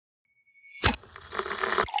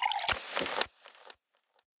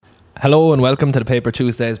Hello and welcome to the Paper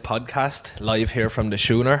Tuesdays podcast, live here from the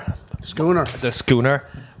Schooner. Schooner. The Schooner.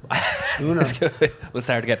 Schooner. We'll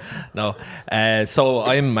start again. No. So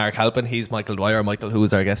I'm Mark Halpin, he's Michael Dwyer. Michael, who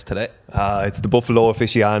is our guest today? It's the Buffalo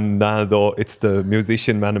aficionado, it's the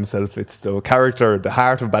musician man himself, it's the character, the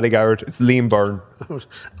heart of Ballygarrett, it's Liam Byrne.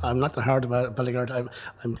 I'm not the heart of Ballygarrett,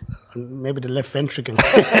 I'm maybe the left ventricle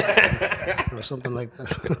or something like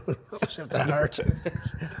that. Except the heart.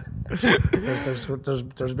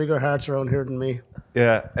 There's bigger hearts around here than me.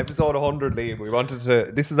 Yeah, episode 100, Liam. We wanted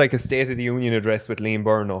to. This is like a State of the Union address with Liam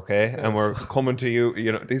Byrne, okay? And we're coming to you.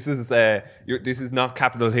 You know, this is not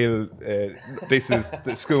Capitol Hill. This is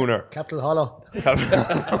the Schooner. Capitol Hollow.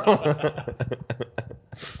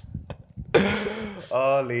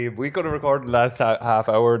 Oh, Liam, we could have recorded the last half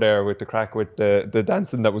hour there with the crack with the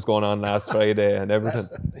dancing that was going on last Friday and everything.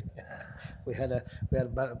 We had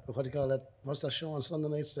what do you call it? What's that show on Sunday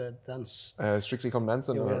nights? The dance. Strictly Come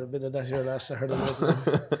Dancing. Yeah, we had a bit of that here last Saturday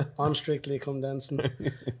night. On Strictly Come Dancing.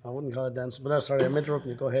 I wouldn't call it dancing, but sorry, I'm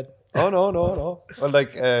interrupting you. Go ahead. Oh no. Well,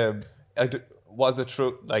 like, was it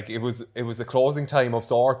true? Like, it was a closing time of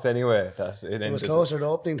sorts anyway. That it ended. It was closer to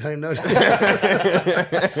opening time now.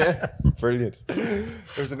 Brilliant.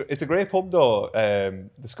 It's a great pub though.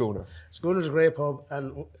 The Schooner. Schooner's a great pub,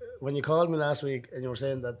 and when you called me last week and you were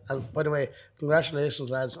saying that, and by the way,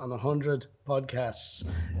 congratulations lads on 100 podcasts.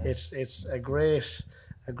 It's a great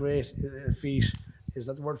feat. Is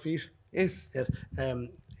that the word feat? Yes.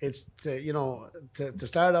 It's to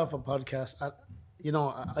start off a podcast.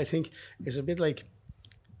 I think it's a bit like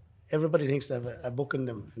everybody thinks they have a book in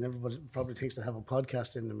them, and everybody probably thinks they have a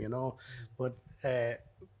podcast in them.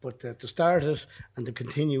 But to start it and to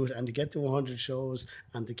continue it and to get to 100 shows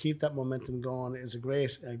and to keep that momentum going is a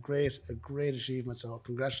great achievement. So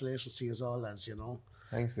congratulations to you all, lads.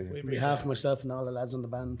 Thanks, Steve. On behalf of myself and all the lads on the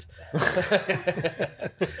band.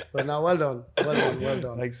 But no, well done.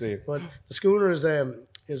 Thanks, Steve. But the Schooner is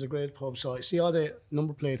a great pub. So I see all the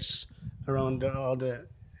number plates around all the.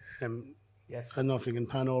 Yes. I don't know if you can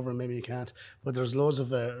pan over, maybe you can't. But there's loads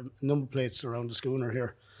of number plates around the Schooner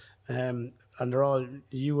here. And they're all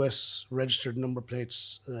US registered number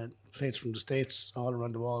plates, plates from the States all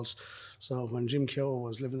around the walls. So when Jim Keogh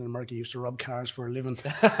was living in America, he used to rob cars for a living.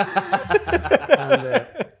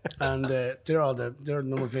 and they're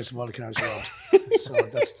number plates of all the cars he robbed. So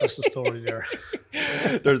that's the story there.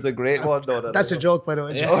 There's a great one though. That's a joke, by the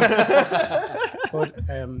way. Yeah. But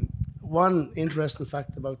one interesting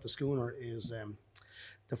fact about the Schooner is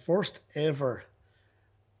the first ever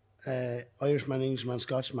Irishman, Englishman,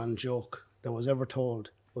 Scotchman joke that was ever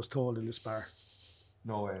told was told in this bar.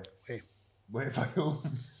 No way. Wait, by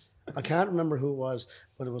whom? I can't remember who it was,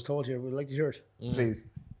 but it was told here. We'd like to hear it. Please.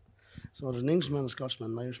 So there's an Englishman, a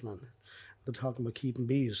Scotchman, an Irishman. They're talking about keeping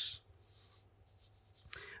bees.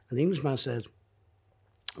 And the Englishman said,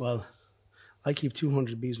 well, I keep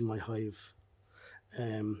 200 bees in my hive.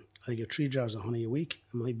 I get 3 jars of honey a week,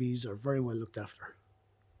 and my bees are very well looked after.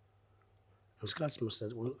 And Scotsman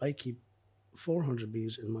said, well, I keep 400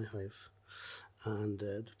 bees in my hive, and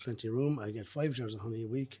there's plenty of room. I get 5 jars of honey a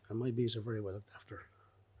week, and my bees are very well looked after.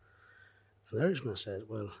 And the Irishman said,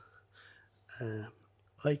 well,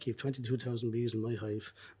 I keep 22,000 bees in my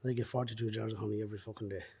hive, and I get 42 jars of honey every fucking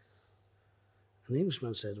day. And the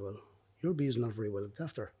Englishman said, well, your bees are not very well looked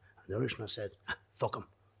after. And the Irishman said, fuck them.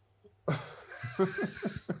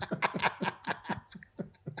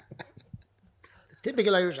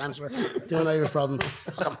 Typical Irish answer to an Irish problem.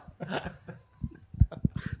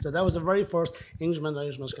 So that was the very first Englishman,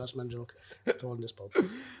 Irishman, Scotsman joke told in this pub. Oh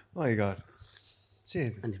my God.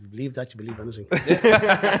 Jesus. And if you believe that, you believe anything.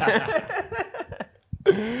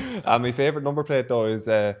 My favourite number plate though is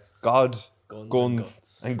God,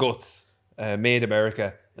 Guns and Guts. Made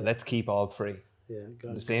America. And let's keep all three. Yeah,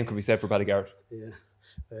 and the same could be said for Ballygarrett. Yeah.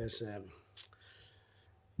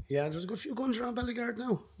 There's a good few guns around Ballygarrett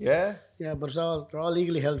now. Yeah? Yeah, but they're all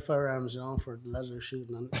legally held firearms, for the lads who are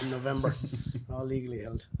shooting in November. They're all legally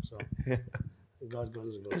held. So, God,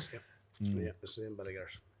 guns and guns. Yeah. Yeah, the same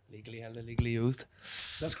Ballygarrett. Legally held, illegally used.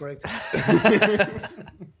 That's correct.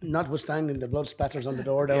 Notwithstanding the blood spatters on the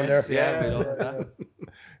door down there. Yeah, we love that.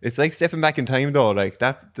 It's like stepping back in time though. Like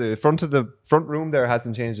that, the front room there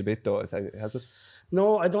hasn't changed a bit though, has it?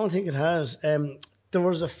 No, I don't think it has. There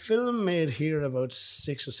was a film made here about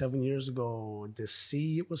 6 or 7 years ago. The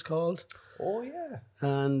Sea, it was called. Oh yeah.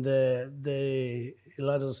 And a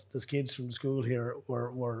lot of the kids from the school here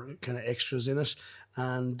were kind of extras in it,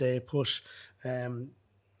 and they put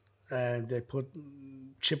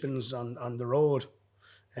chippings on the road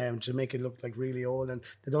to make it look like really old. And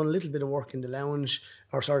they done a little bit of work in the lounge,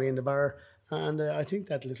 in the bar, And I think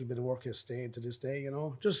that little bit of work has stayed to this day, you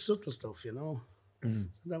know, just subtle stuff, you know.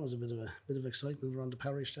 That was a bit of excitement around the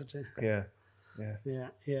parish that day. Yeah.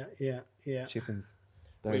 Yeah. Chickens.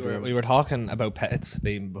 We were talking about pets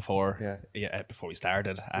being before before we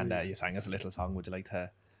started, and you sang us a little song. Would you like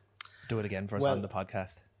to do it again for us on the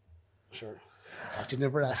podcast? Sure. Thought you'd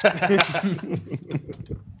never ask.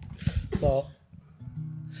 So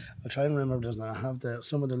I'll try and remember this now. I have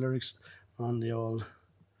some of the lyrics on the old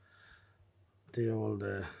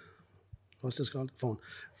what's this called? Phone.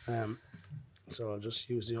 So I'll just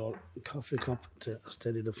use the old coffee cup to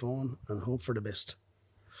steady the phone and hope for the best.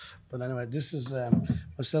 But anyway, this is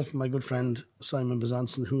myself and my good friend Simon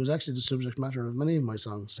Bezanson, who is actually the subject matter of many of my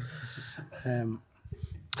songs.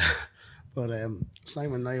 But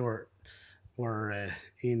Simon and I were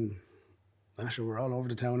in, actually we're all over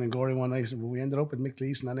the town in Gorey one night, but we ended up at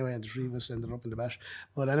Mickleeson anyway, and the three of us ended up in the bash.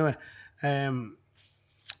 But anyway,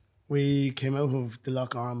 we came out of the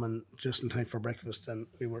Loch Ormond just in time for breakfast, and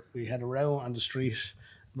we had a row on the street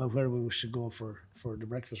about where we should go for the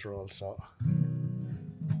breakfast roll. So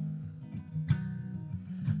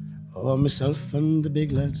myself and the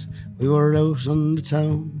big lad, we were out on the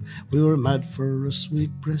town. We were mad for a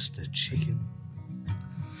sweet breast of chicken.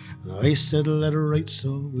 And I said, let her right,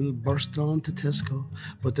 so we'll burst on to Tesco.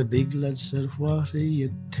 But the big lad said, what are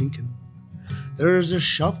you thinking? There's a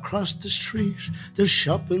shop across the street, the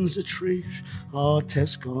shopping's a treat. Oh,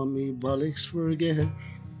 Tesco, me bollocks forget.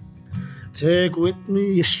 Take with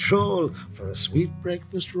me a stroll for a sweet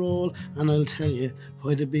breakfast roll, and I'll tell you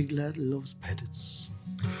why the big lad loves pettits.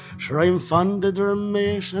 Sure, I'm fond of their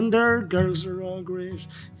mate, and their girls are all great.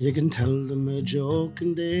 You can tell them a joke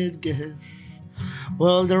and they'd get.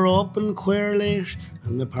 Well, they're open queer late,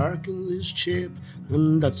 and the parking is cheap,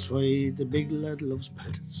 and that's why the big lad loves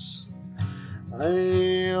pettits.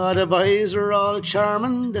 The boys are all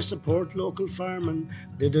charming, they support local farming,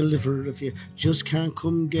 they deliver if you just can't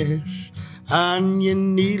come get. And you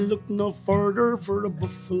need look no further for a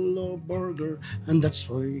buffalo burger, and that's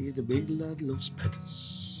why the big lad loves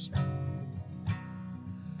pettits.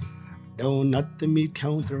 Down at the meat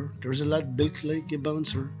counter, there's a lad built like a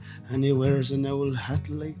bouncer, and he wears an owl hat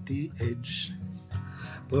like the Edge.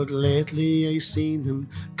 But lately I seen him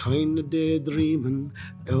kinda daydreaming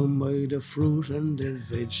down by the fruit and the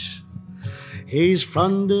veg. He's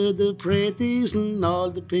fond of the praties and all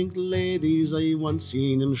the pink ladies. I once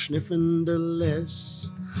seen him sniffing the less.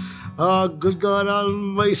 Oh, good God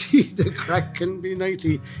Almighty, the crack can be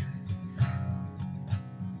nighty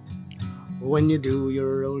when you do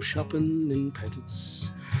your old shopping in pettits.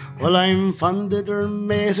 Well, I'm fond of their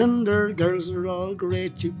mate and their girls are all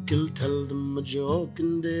great. You can tell them a joke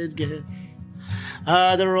and they'd get.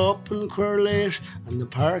 They're open queer late and the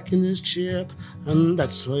parking is cheap, and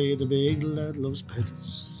that's why the big lad loves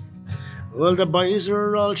pettits. Well, the boys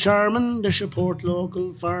are all charming, they support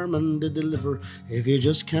local farming, they deliver if you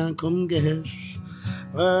just can't come get.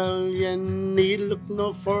 Well, you need look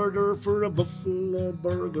no further for a buffalo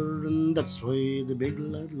burger, and that's why the big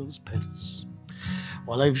lad loves pettits.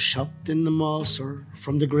 Well, I've shopped in the mall, sir,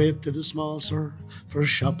 from the great to the small, sir, for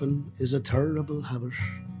shopping is a terrible habit.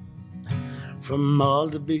 From all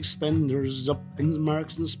the big spenders up in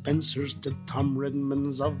Marks and Spencer's to Tom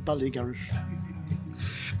Redmond's of Ballygarrish.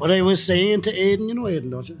 But I was saying to Aidan, you know Aidan,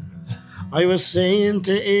 don't you? I was saying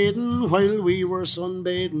to Aidan while we were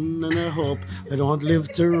sunbathing, and I hope I don't live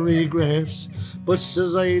to regret. But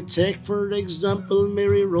says I take for example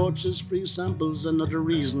Mary Roach's free samples, another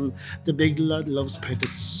reason the big lad loves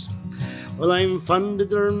pettits. Well, I'm fond of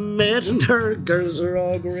their mate and their girls are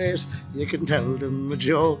all great. You can tell them a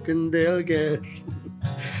joke and they'll get.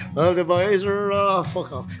 Well, the boys are all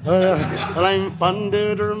fuck off. Well, I'm fond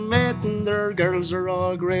of their mate and their girls are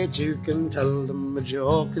all great. You can tell them a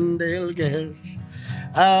joke and they'll get.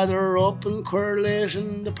 They're open queer late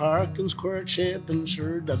and the parking's queer cheap, and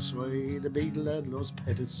sure that's why the big lad loves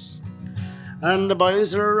pettits. And the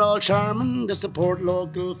boys are all charming, they support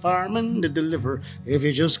local farming, they deliver if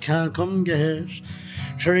you just can't come get.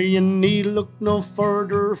 Sure, you need look no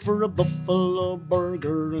further for a buffalo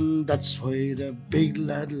burger, and that's why the big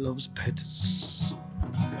lad loves pettits.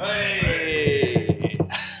 Hey!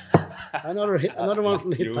 Another one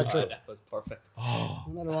from the Hit Factory. That was perfect.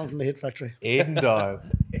 Another one from the Hit Factory. Aidan Doyle.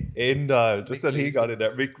 Just that he got it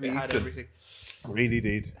there. Mick We had Gleeson. everything. Really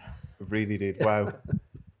did. Wow.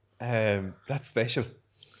 That's special.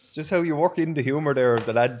 Just how you work in the humour there of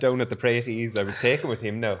the lad down at the Praties. I was taken with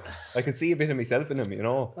him now. I could see a bit of myself in him, you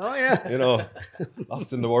know. Oh, yeah. You know,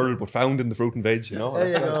 lost in the world but found in the fruit and veg, you know. There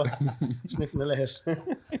you go. Sniffing the lace.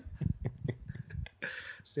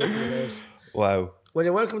 Sniffing the lace. Wow. Well,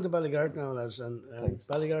 you're welcome to Ballygart now, lads. And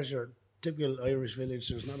Ballygart, you're typical Irish village.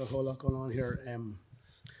 There's not a whole lot going on here.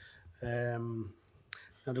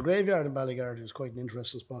 Now the graveyard in Ballygard is quite an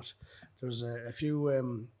interesting spot. There's a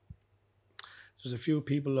few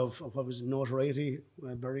people of obviously notoriety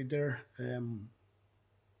buried there.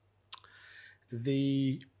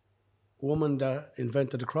 The woman that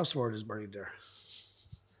invented the crossword is buried there.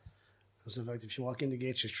 As in fact, if you walk in the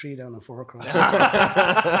gate, she's 3 down and 4 across.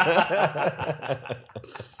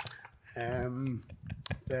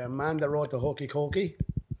 The man that wrote the Hokey Cokey,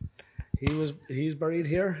 he's buried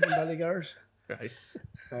here in Ballygard. Right.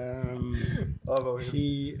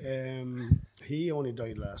 He only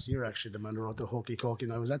died last year, actually, the man who wrote the Hokey Cokey.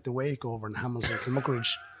 And I was at the wake over in Hamilton,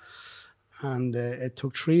 Kilmuckridge, and it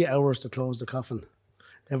took 3 hours to close the coffin.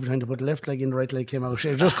 Every time to put the left leg in, the right leg came out.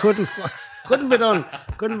 It just couldn't be done.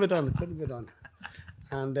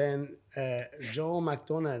 And then Joe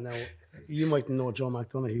McDonough, now you might know Joe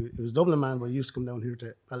McDonough. He was a Dublin man, but he used to come down here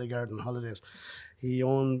to Ballygard on holidays. He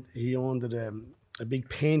owned a big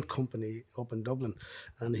paint company up in Dublin,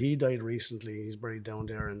 and he died recently. He's buried down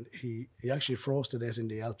there, and he actually froze to death in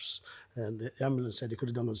the Alps. And the ambulance said he could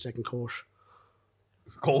have done it on the second course.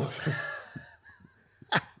 It's cold.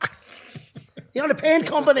 You're on a paint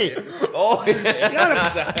company. Oh, yeah. You're on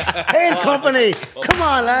a paint company. Come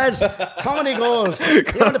on, lads. Comedy gold.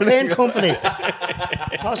 You're on a paint company.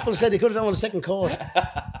 Hospital said he could have done on the second course.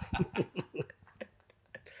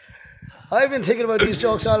 I've been thinking about these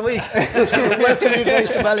jokes all week. Welcome you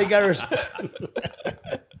guys to Ballygarrett.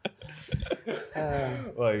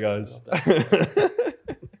 My gosh.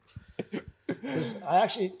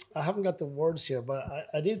 I haven't got the words here, but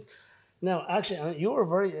I did. Now, actually,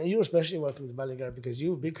 you're especially welcome to Ballygarrett because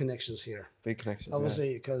you have big connections here. Big connections.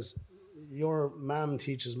 Obviously, because your mum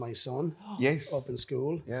teaches my son. Yes. Up in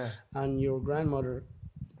school. Yeah. And your grandmother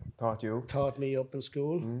taught me up in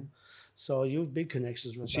school. Mm. So you have big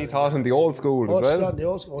connections with. She taught in the old school as well. She taught in the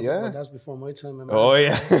old school. Yeah. That's before my time. Oh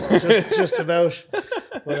yeah. just about.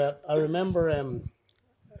 But I remember a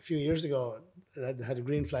few years ago, they had a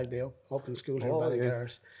green flag day up in school here in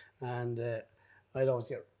Ballygarrett, and I'd always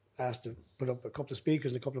get asked to put up a couple of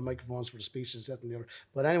speakers and a couple of microphones for the speeches, that and the other.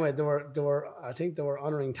 But anyway, they were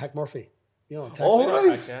honouring Tack Murphy. You know,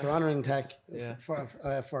 Tack, they're honouring Tack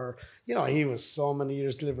for he was so many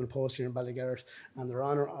years delivering posts here in Ballygarrett, and they're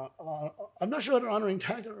I'm not sure they're honouring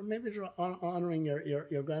Tack, or maybe they're honouring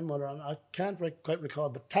your grandmother. I can't quite recall,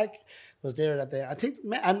 but Tack was there that day. I think,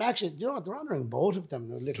 and actually, you know what, they're honouring both of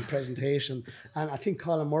them. A little presentation, and I think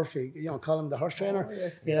Colin Murphy, Colin the horse trainer,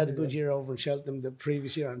 he had a good year over in Cheltenham the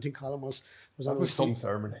previous year. I think Colin was on was some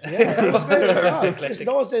ceremony. Yeah, it's very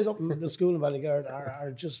those days up in the school in Ballygarrett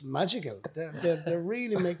are just magical. They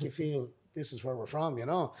really make you feel this is where we're from,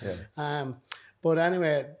 Yeah. But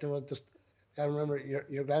anyway, there was just. I remember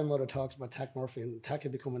your grandmother talks about Tack Murphy, and Tack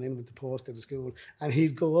would be coming in with the post to the school, and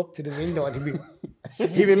he'd go up to the window and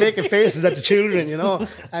he'd be making faces at the children,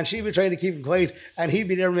 and she'd be trying to keep him quiet, and he'd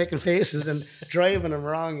be there making faces and driving them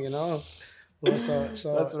wrong, Well, so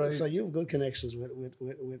that's right. So you have good connections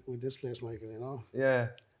with this place, Michael, Yeah.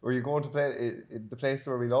 Were you going to play the place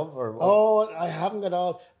where we love, or what? Oh, I haven't got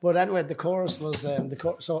all. But anyway, the chorus was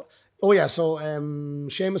So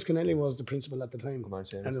Seamus Kennelly was the principal at the time. Come on,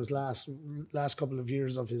 Seamus. And it was last couple of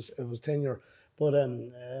years of his tenure. But I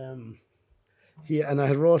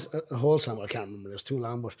had wrote a whole song. I can't remember; it was too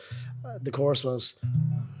long. But the chorus was,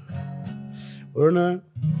 "We're not,"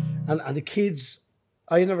 and the kids.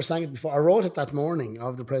 I had never sang it before. I wrote it that morning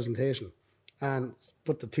of the presentation, and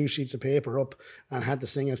put the 2 sheets of paper up and had to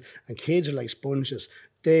sing it. And kids are like sponges.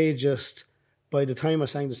 They just. By the time I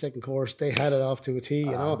sang the second chorus, they had it off to a T,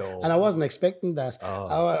 No. And I wasn't expecting that.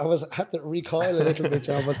 I had to recoil a little bit,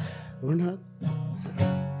 but we're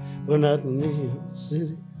not in New York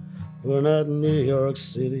City. We're not in New York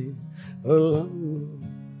City or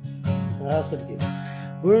London. That's what the key.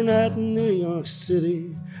 We're not in New York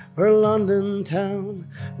City or London town.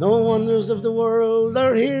 No wonders of the world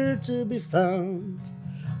are here to be found.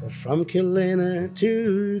 From Killena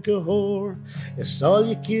to Cahors, it's all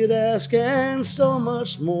you could ask and so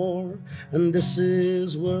much more. And this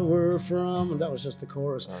is where we're from. And that was just the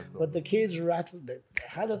chorus. But the kids rattled it,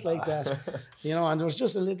 had it like that, And there was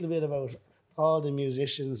just a little bit about all the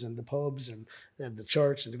musicians and the pubs and the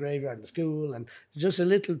church and the graveyard and the school, and just a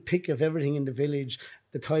little pick of everything in the village,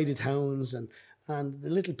 the tidy towns, and the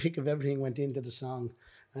little pick of everything went into the song.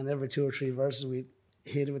 And every 2 or 3 verses we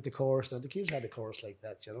hit it with the chorus. Now, the kids had the chorus like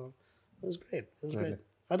that, It was great. Great.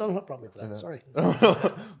 I don't know what brought me to that. Sorry.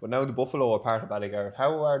 But now the Buffalo are part of Ballygarrett.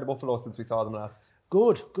 How are the Buffalo since we saw them last?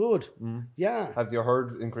 Good. Mm. Yeah. Has your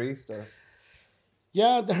herd increased? Or?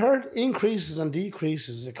 Yeah, the herd increases and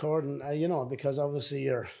decreases according, because obviously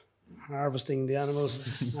harvesting the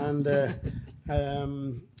animals, and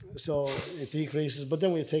so it decreases. But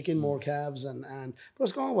then we take in more calves, and but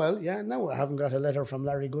it's going well. Yeah, no, I haven't got a letter from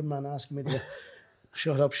Larry Goodman asking me to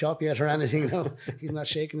shut up shop yet or anything. No, he's not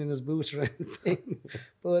shaking in his boots or anything.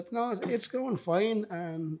 But no, it's going fine,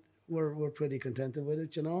 and we're pretty contented with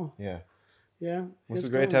it, you know. Yeah. Yeah, Must be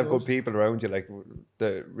great to have good people around you, like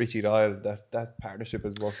the Richie Doyle. That partnership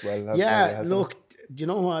has worked well. Yeah, look, you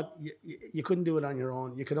know what? You couldn't do it on your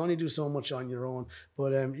own. You could only do so much on your own.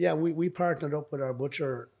 But yeah, we partnered up with our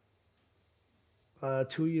butcher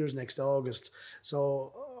 2 years next August.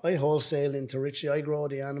 So I wholesale into Richie. I grow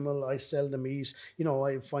the animal. I sell the meat. You know,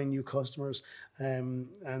 I find new customers. And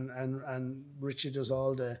Richie does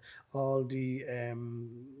all the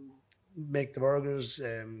make the burgers,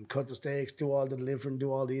 cut the steaks, do all the delivering,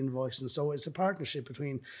 do all the invoicing. So it's a partnership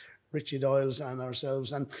between Richie Doyle's and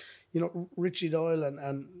ourselves. And you know, Richie Doyle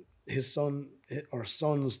and his son or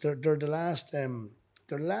sons, they're the last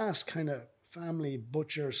kind of family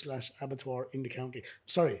butcher / abattoir in the county.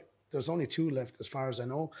 Sorry, there's only two left as far as I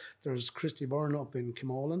know. There's Christy Byrne up in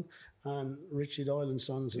Kimolan and Richie Doyle and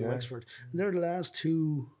Sons in Wexford. And they're the last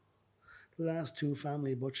two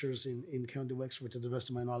family butchers in County Wexford, to the best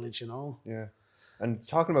of my knowledge, you know. Yeah. And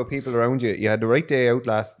talking about people around you, you had the right day out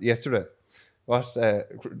yesterday. What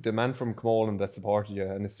the man from Kimolan that supported you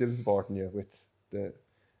and is still supporting you with the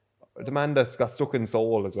man that's got stuck in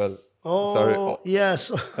Seoul as well. Oh, sorry.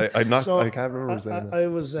 Yes. I'm not. So I can't remember his name.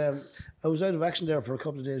 I was out of action there for a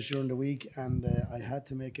couple of days during the week, and I had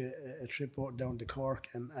to make a trip down to Cork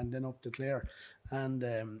and then up to Clare, and.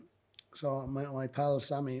 So my pal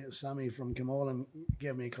Sammy from Kimolan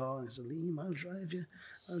gave me a call and said, Liam, I'll drive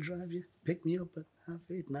you. Pick me up at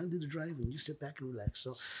 8:30 and I'll do the driving. You sit back and relax.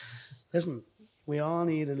 So listen, we all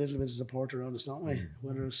need a little bit of support around us, don't we?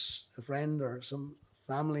 Whether it's a friend or some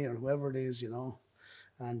family or whoever it is, you know.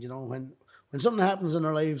 And, you know, when something happens in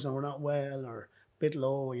our lives and we're not well or a bit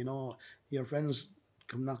low, you know, your friends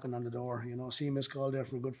come knocking on the door, you know. See a missed call there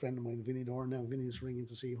from a good friend of mine, Vinny Dorn. Now Vinny's ringing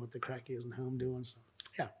to see what the crack is and how I'm doing. So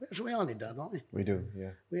yeah, so we all need that, don't we? We do,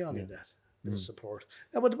 yeah. We all need that bit of support.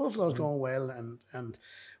 Yeah, but the Buffalo's going well, and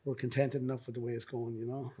we're contented enough with the way it's going, you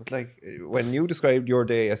know. But like when you described your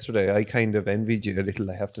day yesterday, I kind of envied you a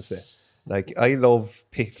little, I have to say. Like I love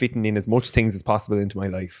fitting in as much things as possible into my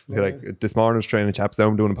life. Like this morning I was training chaps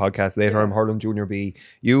down doing a podcast. Later I'm hurling Junior B.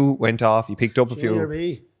 You went off, you picked up a few. Junior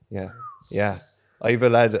B. Yeah. I have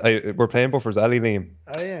a lad, we're playing Buffers Alley, Liam.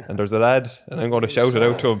 Oh, yeah. And there's a lad, and I'm going to shout it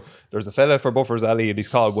out to him. There's a fella for Buffers Alley, and he's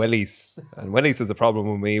called Wellies. And Wellies is a problem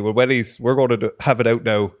with me. Well, Wellies, we're going to have it out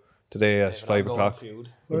now today at 5 o'clock.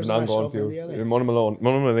 Where's an ongoing feud? In Monamalone.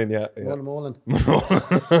 Monamalone, yeah. Monamalone.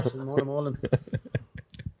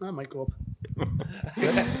 That might go up.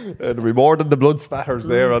 There'll be more than the blood spatters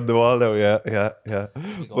there on the wall now, yeah. You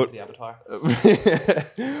go to the abattoir.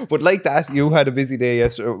 But like that, you had a busy day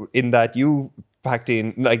yesterday in that you packed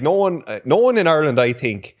in, like no one in Ireland, I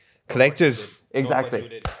think, collected exactly. You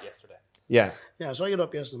did yesterday. Yeah. Yeah, so I got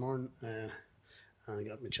up yesterday morning and I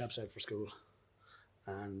got my chaps out for school,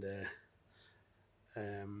 and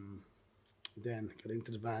then got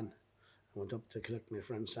into the van and went up to collect my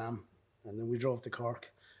friend Sam, and then we drove to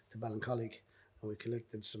Cork to Ballincollig and we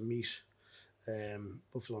collected some meat,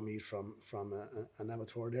 buffalo meat from an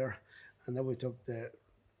abattoir there, and then we took the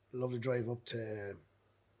lovely drive up to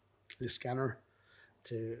Liscannor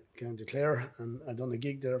to County Clare, and I'd done a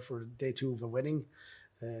gig there for day 2 of a wedding.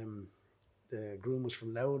 The groom was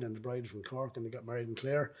from Louth and the bride from Cork, and they got married in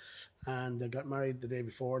Clare, and they got married the day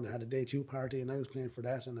before and they had a day 2 party, and I was playing for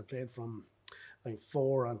that, and I played from like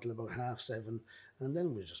 4 until about 7:30, and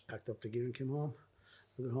then we just packed up the gear and came home.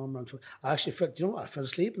 We got home around 12. I actually felt, you know what, I fell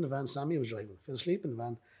asleep in the van. Sammy was driving. Fell asleep in the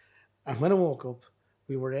van, and when I woke up,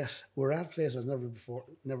 we were at a place I was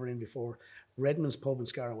never in before, Redmond's Pub in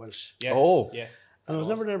Scarra Welsh. Yes. Oh. Yes. And I was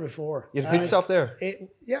never there before. You had stop there? I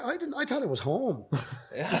didn't. I thought it was home.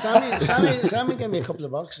 Sammy gave me a couple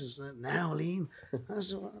of boxes. Now, Liam.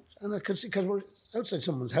 And I could see, because we're outside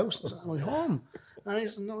someone's house. I went, home. And I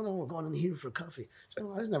said, no, we're going in here for coffee.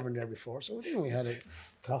 So I was never in there before. So we had a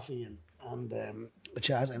coffee and a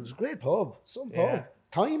chat. And it was a great pub. Some pub.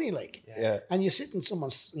 Tiny, like. Yeah. And you sit in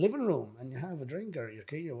someone's living room and you have a drink or your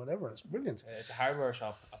key or whatever. It's brilliant. It's a hardware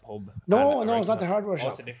shop, a pub. No, it's not the hardware shop. Oh,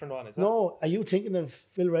 it's a different one, is it? No, are you thinking of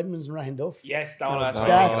Phil Redmond's and Ryan Duff? Yes,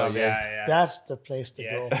 that's the place to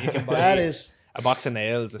go. You can buy that is a box of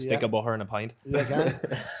nails, a stick of butter, and a pint. You can.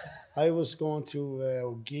 I was going to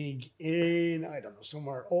a gig in, I don't know,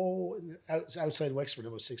 somewhere, outside Wexford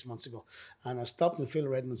about 6 months ago. And I stopped in Phil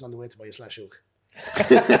Redmond's on the way to buy a slash hook.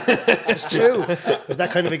 That's true. It was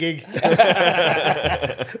that kind of a gig.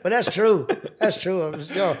 But that's true. That's true. It was,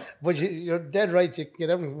 but you're dead right. You can get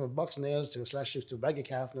everything from a box of nails to a slash juice to a bag of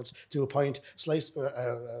calf nuts to a pint, slice,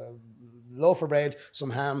 loaf of bread,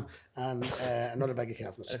 some ham, and another bag of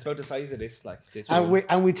calf nuts. It's about the size of this, like this.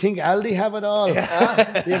 And we think Aldi have it all. You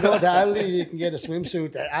go to Aldi, you can get a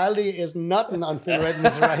swimsuit. Aldi is nothing on Phil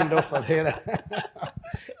Redden's round up. I'll tell you that.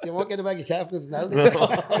 You won't get a bag of calf nuts in Aldi.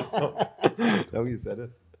 No, you said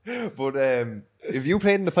it. But have you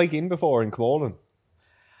played in the Pike Inn before in Camolan?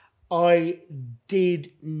 I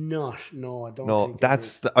did not. No, I don't. No,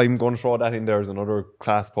 I'm going to throw that in there as another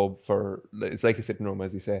class pub for. It's like a sitting room,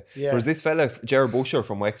 as you say. Yeah. Whereas this fella, Gerard Busher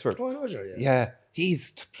from Wexford. Oh, I know Gerard, yeah,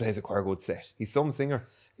 he's plays a quite good set. He's some singer.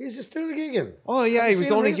 He's still gigging. Oh yeah, he was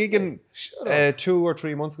only gigging gigging 2 or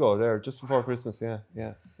 3 months ago there, just before Christmas. Yeah.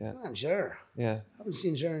 Man, Gerard. Yeah. I haven't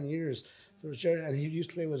seen Gerard in years. There was Gerard, and he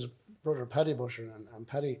used to play with his brother Paddy Busher, and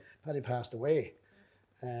Paddy passed away.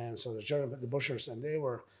 So there's Gerard, the Bushers, and they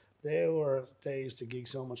used to gig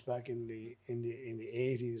so much back in the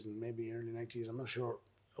 80s and maybe early 90s. I'm not sure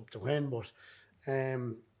up to when, but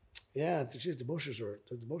the Bushers were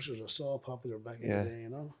so popular back in the day,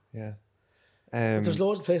 Yeah. But there's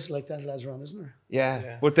loads of places like that lads around, isn't there?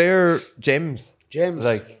 Yeah. But they're gems.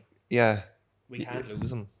 Like, yeah. We can't lose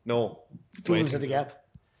them. No. Fools at the Gap.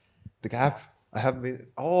 The Gap? I haven't been.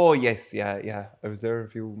 Oh, yes. Yeah. I was there a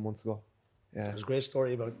few months ago. Yeah. There's a great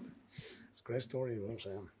story about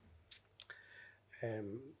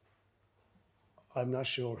I'm not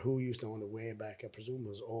sure who used to own it way back. I presume it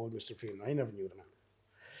was old Mr. Phelan. I never knew the man.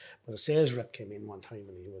 But a sales rep came in one time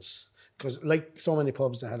and he was, because like so many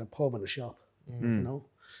pubs, they had a pub and a shop,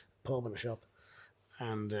 pub and a shop.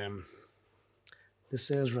 And the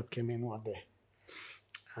sales rep came in one day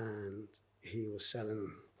and he was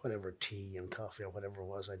selling whatever tea and coffee or whatever it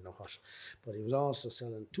was, I don't know what. But he was also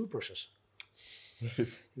selling toothbrushes.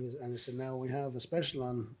 And he said, now we have a special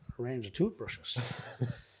on a range of toothbrushes.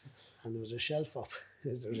 And there was a shelf up.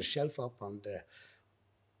 There was a shelf up around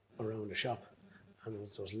the shop. And there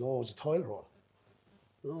was loads of toilet roll.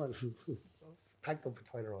 Packed up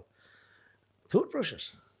with toilet roll.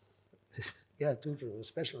 Toothbrushes. Yeah, toothbrushes,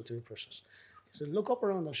 special on toothbrushes. He said, look up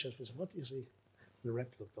around that shelf. I said, what do you see? And the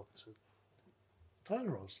rep looked up and said, toilet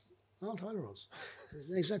rolls. No, toilet rolls.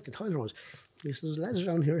 Exactly, toilet rolls. He said, there's lads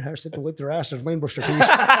around here who are sitting to whip their asses, mine brush their teeth.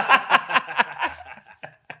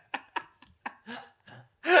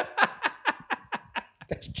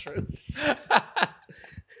 That's true.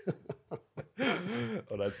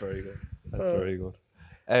 Oh, that's very good. That's very good.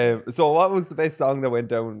 So what was the best song that went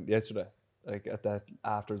down yesterday? Like at that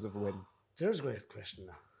afters of a wedding? There's a great question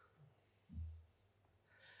now.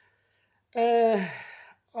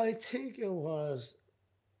 I think it was,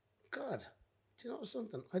 God, do you know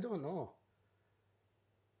something? I don't know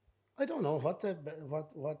what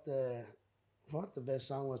the best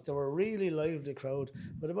song was. They were a really lively crowd,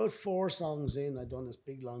 but about 4 songs in, I'd done this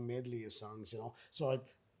big long medley of songs, So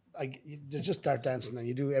they just start dancing and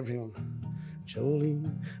you do everything.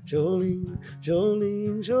 Jolene, Jolene,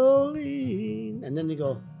 Jolene, Jolene, and then you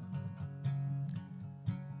go.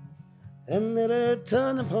 And then I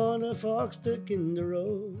turn upon a fork stuck in the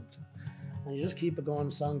road. And you just keep it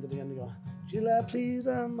going, song to the end. You go, July, please,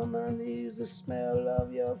 I'm on my knees, the smell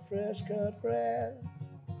of your fresh cut grass.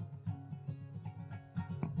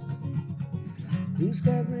 Blue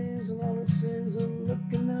sky rains and all it sins, and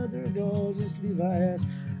looking at their gorgeous Levi's.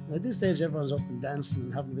 At this stage, everyone's up and dancing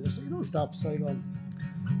and having a bit of, so you don't stop. So you go,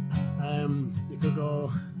 you could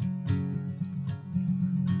go,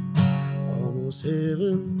 almost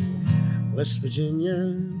heaven, West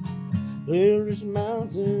Virginia, where is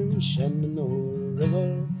mountain, Shenandoah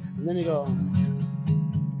River, and then you go.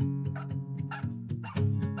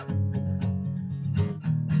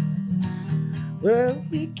 Well,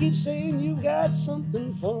 you keep saying you got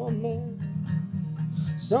something for me,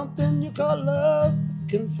 something you call love,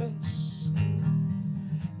 confess.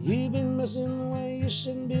 You've been messing the way you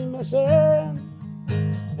shouldn't be messing,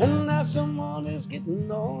 and now someone is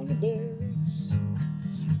getting on your best.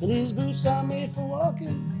 And these boots are made for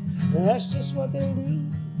walking, and that's just what they'll do.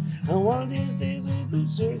 And one of these days, these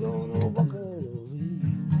boots are gonna walk all over you.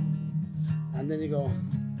 And then you go,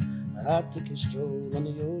 I took a stroll on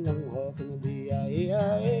the old long walk in the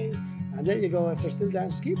D-I-A-I-A. And then you go, if they're still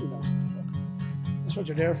dancing, keep them dancing, the fuck. That's what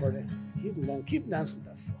you're there for, then. Keep them dancing,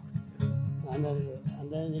 the fuck. And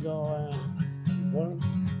then you go,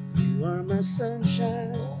 you are my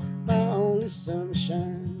sunshine, my only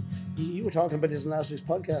sunshine. You were talking about this in last week's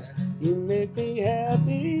podcast. You make me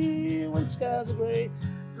happy when skies are grey.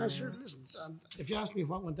 I sure listen. If you ask me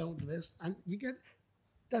what went down with the best, and you get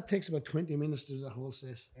that takes about 20 minutes to do the whole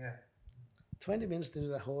set. Yeah. 20 minutes to do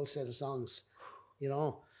the whole set of songs,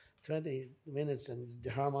 20 minutes and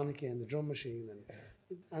the harmonica and the drum machine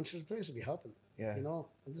and the place will be hopping. Yeah.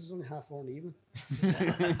 And this is only half hour in the evening.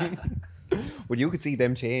 Well, you could see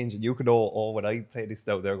them change, and you could know, when I play this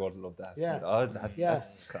out, they're going to love that. Yeah.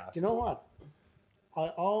 That's class. You know what? I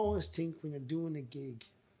always think when you're doing a gig,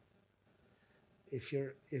 if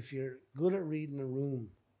you're good at reading a room,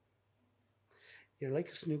 you're like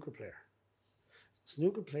a snooker player.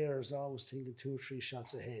 Snooker player is always thinking 2 or 3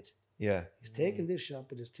 shots ahead. Yeah. He's taking this shot,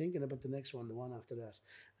 but he's thinking about the next one, the one after that.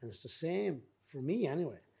 And it's the same for me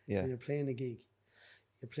anyway. Yeah. When you're playing a gig,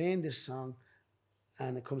 you're playing this song,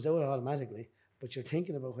 and it comes out automatically, but you're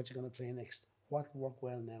thinking about what you're going to play next. What worked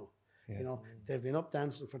well now? Yeah. They've been up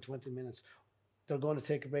dancing for 20 minutes. They're going to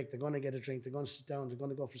take a break. They're going to get a drink. They're going to sit down. They're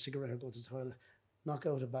going to go for a cigarette or go to the toilet, knock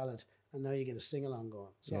out a ballad, and now you get a sing-along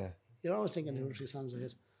going. So you're always thinking 2 or 3 songs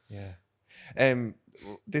ahead. Yeah.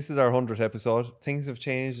 This is our 100th episode. Things have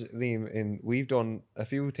changed, Liam, and we've done a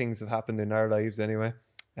few things have happened in our lives anyway.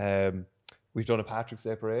 We've done a Patrick's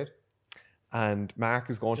Day parade, and Mark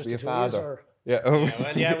is going Just to be a the 2 of yous, father. or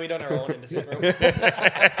Yeah, we done our own in the sitting room.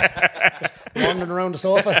 wandering around the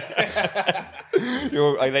sofa.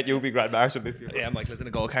 I let you be Grand Marshal this year. Yeah, Michael's in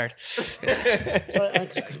a go-kart. Sorry, I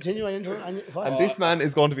continue. And this man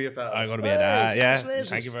is going to be a father. I'm going to be a dad. Yeah, congratulations.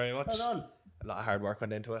 thank you very much. Well done. A lot of hard work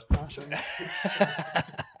went into it. Sure.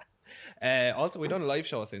 Also, we done a live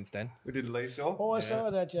show since then. We did a live show. Oh, I saw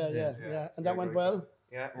that. Yeah. And that went well.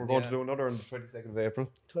 Yeah, we're going to do another on the 22nd of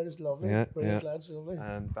April. It was lovely. Yeah, Brilliant, lads. Lovely.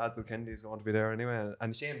 And Basil Kennedy is going to be there anyway.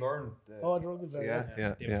 And Shane Byrne. The rugby player. Yeah.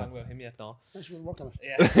 Do you have a song about him yet? No. Actually, we'll work on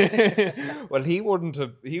it. Yeah. Well, he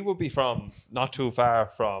would be from not too far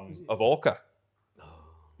from Avoca.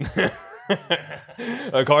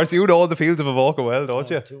 Of course, you know the fields of Avoca well, don't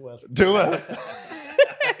you? Too well. Too well.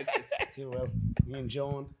 Too well. Me and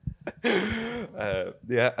Joan.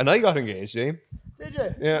 And I got engaged, James. Did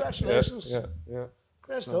you? Yeah. Congratulations. Yeah.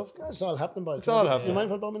 Great stuff. It's all happening, by the It's all happening. Do you mind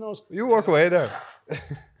if I blow my nose? You work away there.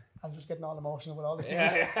 I'm just getting all emotional with all this.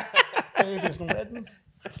 Yeah. Babies and weddings.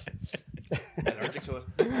 Allergic to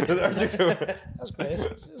it. Allergic to it. That's great.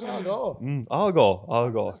 Just all go. I'll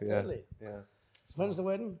go. That's Yeah. deadly. Yeah. When's the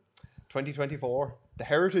wedding? 2024. The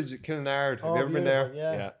Heritage at Kilnard. Have you ever been there?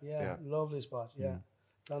 Beautiful. Yeah. Lovely spot. Yeah.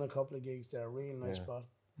 Done a couple of gigs there. Real nice spot.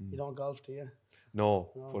 You don't golf, do you? No,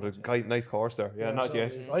 but a nice course there. Yeah, not so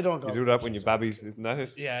yet. I don't golf. You do that when you're babbies, isn't that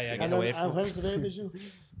it? Yeah, get And away from when's the baby due?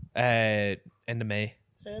 end of May.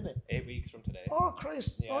 Deadly. 8 weeks from today. Oh,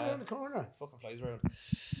 Christ. Yeah. All around the corner. Fucking flies around.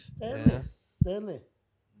 Deadly. Yeah. Deadly.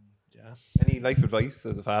 Yeah. Any life advice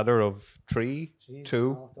as a father of 3, Jesus,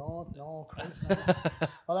 2? No, Christ, no.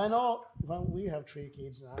 Well, I know when we have 3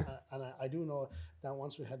 kids, and I do know that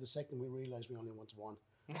once we had the second, we realised we only wanted 1.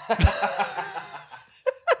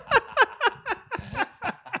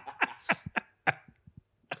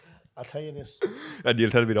 I'll tell you this. And you'll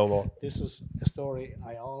tell me no more. This is a story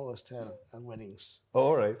I always tell at weddings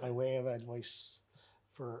All right. by way of advice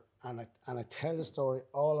and I tell the story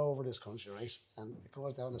all over this country, right? And it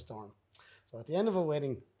goes down the storm. So at the end of a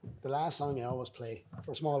wedding, the last song I always play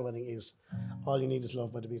for a small wedding is "All You Need Is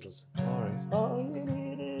Love" by the Beatles. All right. All you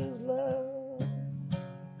need is love.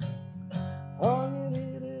 All you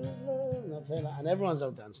need is love. And I play that, and everyone's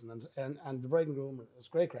out dancing, and the bride and groom. It's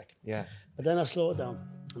great crack. Yeah. But then I slow it down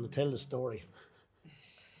and I tell the story.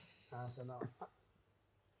 And I said, "No,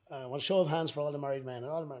 I want a show of hands for all the married men,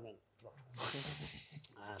 all the married men."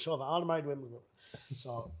 Show of all the married women.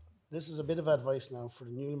 So this is a bit of advice now for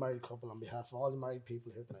the newly married couple on behalf of all the married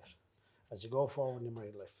people here tonight as you go forward in your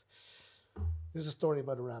married life. This is a story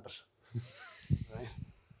about a rabbit,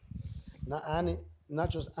 right? Not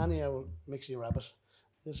just any old mixie rabbit.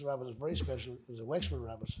 This rabbit is very special. It was a Wexford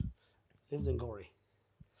rabbit, lived in Gorey.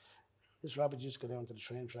 This rabbit used to go down to the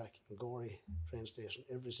train track in Gorey train station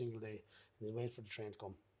every single day, and he'd wait for the train to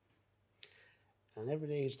come. And every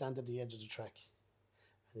day he'd stand at the edge of the track,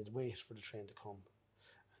 and he'd wait for the train to come.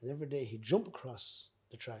 And every day he'd jump across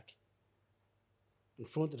the track in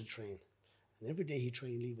front of the train. And every day he'd try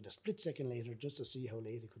and leave it a split second later just to see how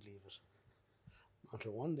late he could leave it.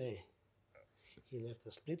 Until one day, he left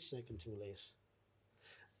a split second too late.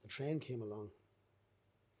 The train came along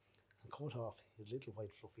and cut off his little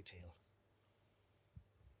white fluffy tail.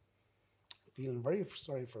 Feeling very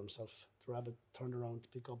sorry for himself, the rabbit turned around to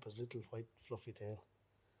pick up his little white fluffy tail.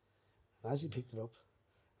 And as he picked it up,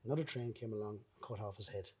 another train came along and cut off his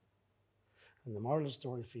head. And the moral of the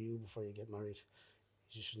story for you before you get married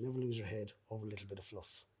is you should never lose your head over a little bit of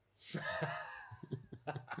fluff.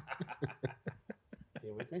 Are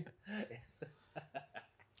you with me?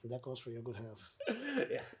 that goes for your good half.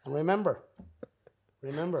 Yeah. And remember,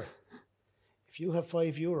 if you have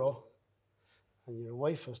 €5 and your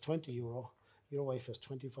wife has €20, your wife has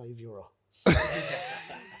 €25.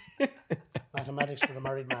 Mathematics for the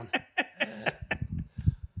married man.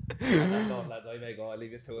 Lads, I may go. I'll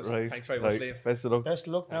leave you to it. Right, Thanks very much, Liam. Best of luck. Best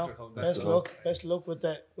of luck Thanks now. for coming. Best of luck with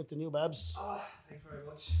the new Babs. Thanks very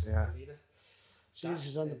much. Yeah. I need it. Jeez,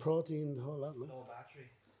 he's on the protein, the whole lot, man. No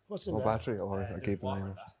battery. What's in No that? battery, or I keep an eye on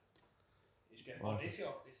it. You should get this is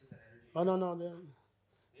an energy. Oh, no.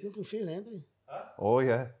 You can feel it, ain't they? Oh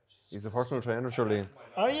yeah, he's a personal trainer, surely.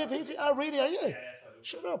 Are you, PT? Oh, really, are you? Yeah, that's what I do.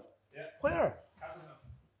 Shut up. Yeah. Where? Castle's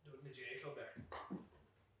doing the GA club there.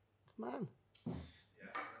 Man. Yeah,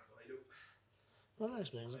 that's what I do. Well, that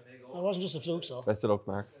explains it. That wasn't just a fluke, so. Best of luck,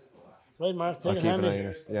 Mark. Right, Mark, I'll take it keep an eye on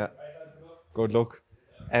handy. it. Yeah. Good luck.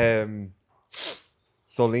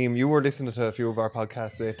 So Liam, you were listening to a few of our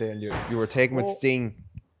podcasts lately, and you were taken with Sting.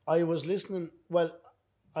 I was listening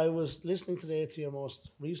today to your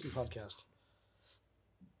most recent podcast,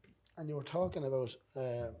 and you were talking about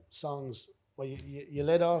songs. Well, you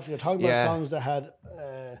led off. You're talking about songs that had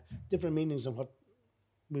different meanings than what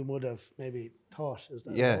we would have maybe thought. Is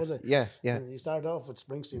that Yeah, was it? yeah. And you started off with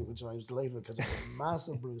Springsteen, which I was delighted with because I'm a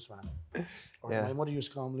massive Bruce fan. Or my mother used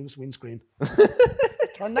to call him loose windscreen.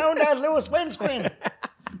 Turn down that loose windscreen.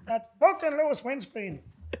 That fucking loose windscreen.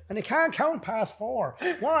 And you can't count past 4.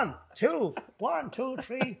 1, 2, 1, 2,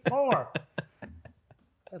 3, 4.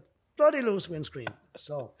 That bloody loose windscreen.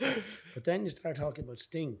 So, but then you start talking about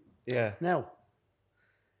Sting. Yeah. Now,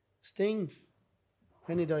 Sting,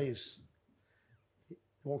 when he dies, they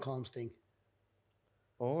won't call him Sting.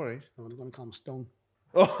 All right. No, they're going to call him Stung.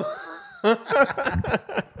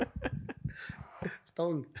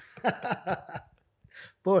 Stung.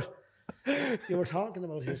 But you were talking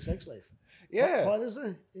about his sex life. Yeah. What is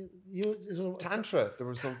it? Tantra. There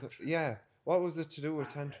was something. Yeah. What was it to do with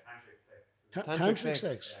tantra? Tantric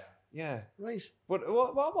sex. Yeah. Right. But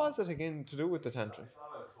what was it again to do with the tantra? It's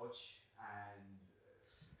all about touch and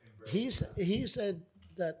embrace. He said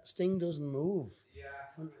that Sting doesn't move. Yeah,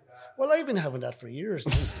 something like that. Well, I've been having that for years.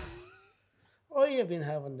 I have been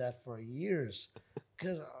having that for years.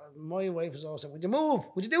 Because my wife has always said, would you move?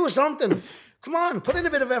 Would you do something? Come on, put in a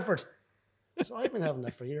bit of effort. So I've been having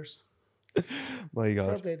that for years. My Fair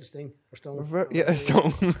God. play to Sting. Or Stone. Yeah,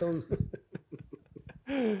 Stone. Stone.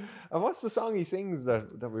 And what's the song he sings that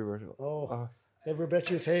we were? Oh, every breath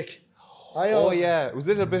you take. Oh yeah, was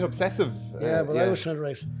it a bit obsessive? Yeah, but I was trying to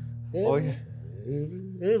write. Oh yeah.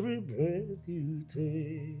 Every breath you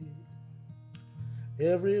take,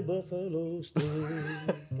 every buffalo sting,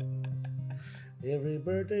 every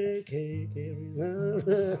birthday cake,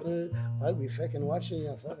 every. I'll be fucking watching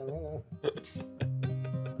you. Fucking. Oh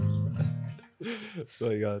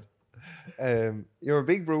my God. You're a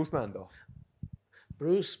big Bruce man though.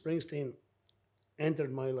 Bruce Springsteen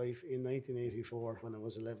entered my life in 1984 when I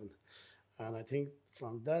was 11. And I think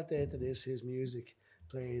from that day to this, his music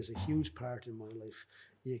plays a huge part in my life.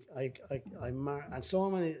 And so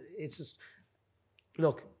many, it's just,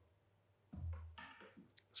 look,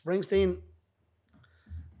 Springsteen,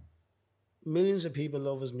 millions of people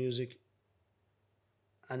love his music,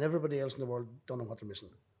 and everybody else in the world don't know what they're missing.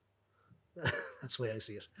 That's the way I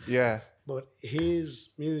see it. Yeah. But his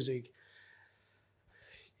music,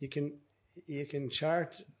 you can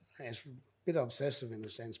chart. It's a bit obsessive in a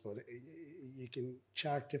sense, but you can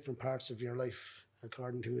chart different parts of your life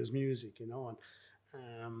according to his music, you know.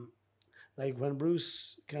 And like when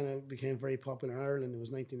Bruce kind of became very popular in Ireland, it was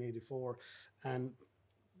 1984, and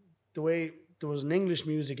the way there was an English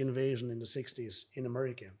music invasion in the 60s in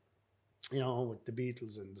America, you know, with the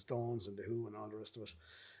Beatles and the Stones and the Who and all the rest of it.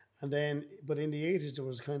 And then, but in the 80s, there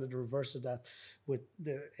was kind of the reverse of that with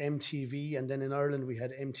the MTV. And then in Ireland, we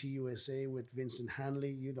had MTUSA with Vincent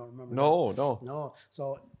Hanley. You don't remember that? No.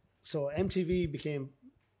 So MTV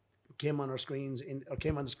came on our screens,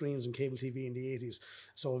 came on the screens in cable TV in the 80s.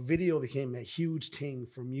 So video became a huge thing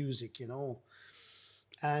for music, you know.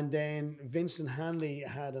 And then Vincent Hanley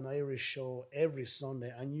had an Irish show every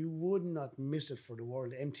Sunday, and you would not miss it for the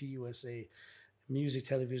world. MTUSA, Music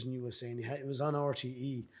Television USA, and it was on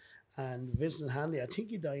RTE. And Vincent Hanley, I think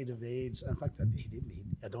he died of AIDS. In fact, he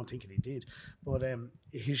didn't. I don't think he did. But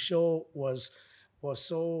his show was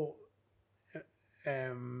so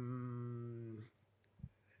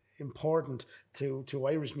important to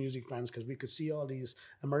Irish music fans because we could see all these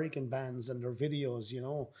American bands and their videos, you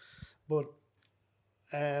know. But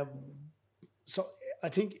so I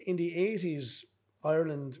think in the 80s,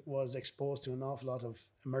 Ireland was exposed to an awful lot of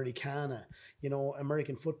Americana. You know,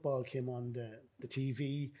 American football came on the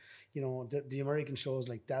TV. You know, the American shows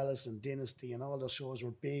like Dallas and Dynasty and all those shows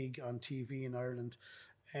were big on TV in Ireland.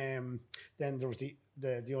 Then there was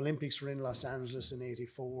the Olympics were in Los Angeles in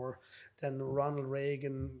 '84. Then Ronald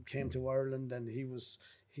Reagan came to Ireland, and he was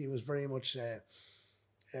very much a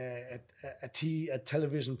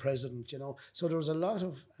television president, you know. So there was a lot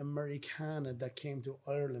of Americana that came to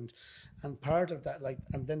Ireland, and part of that, like,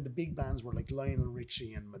 and then the big bands were like Lionel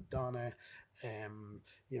Richie and Madonna,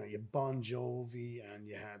 you know, you Bon Jovi, and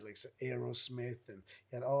you had like Aerosmith, and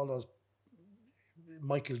you had all those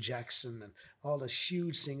Michael Jackson and all the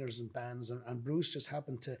huge singers and bands, and Bruce just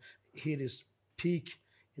happened to hit his peak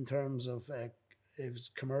in terms of his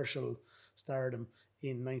commercial stardom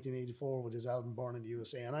in 1984 with his album Born in the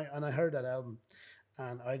USA, and I heard that album,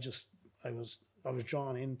 and I was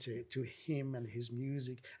drawn into him and his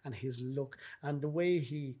music and his look and the way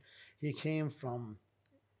he came from.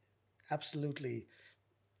 Absolutely,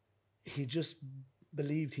 he just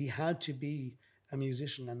believed he had to be a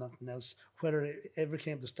musician and nothing else. Whether it ever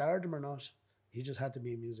came to stardom or not, he just had to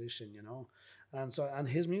be a musician, you know. And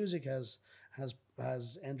his music has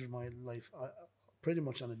entered my life pretty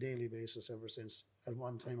much on a daily basis ever since, at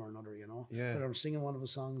one time or another, you know. Yeah. Whether I'm singing one of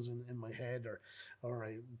his songs in my head, or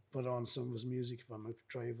I put on some of his music if I'm out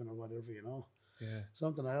driving or whatever, you know. Yeah.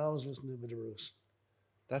 Something I always listen to a bit of Bruce.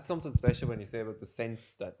 That's something special when you say about the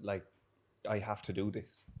sense that, like, I have to do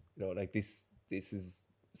this. You know, like this is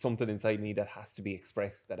something inside me that has to be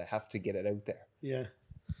expressed, that I have to get it out there. Yeah.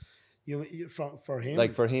 You for him?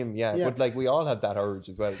 Like for him, yeah. Yeah. But like we all have that urge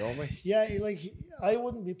as well, don't we? Yeah, I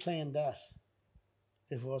wouldn't be playing that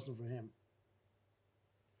if it wasn't for him.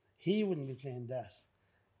 He wouldn't be playing that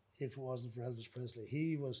if it wasn't for Elvis Presley.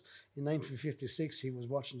 He was, in 1956, he was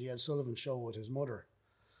watching the Ed Sullivan Show with his mother.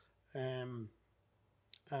 And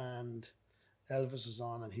Elvis is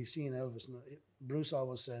on, and he's seeing Elvis. And Bruce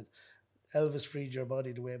always said, Elvis freed your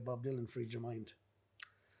body the way Bob Dylan freed your mind.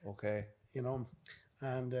 Okay. You know,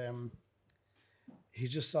 and he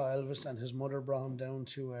just saw Elvis, and his mother brought him down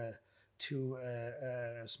to a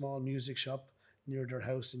small music shop near their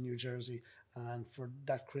house in New Jersey, and for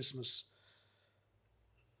that Christmas,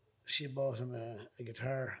 she bought him a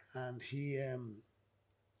guitar, and his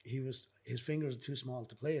fingers were too small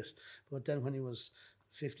to play it. But then when he was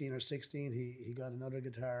 15 or 16, he got another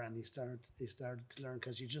guitar, and he started to learn,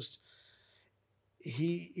 because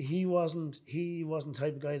he wasn't the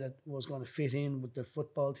type of guy that was going to fit in with the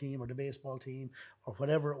football team or the baseball team or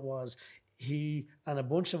whatever it was. He and a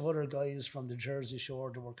bunch of other guys from the Jersey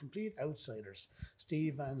Shore, they were complete outsiders.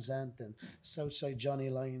 Steve Van Zandt and Southside Johnny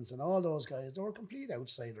Lyons and all those guys, they were complete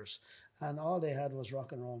outsiders. And all they had was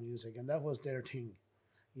rock and roll music, and that was their thing,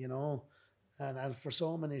 you know. And for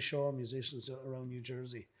so many shore musicians around New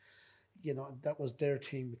Jersey, you know, that was their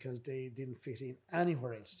thing, because they didn't fit in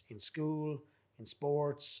anywhere else, in school, in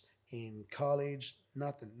sports, in college,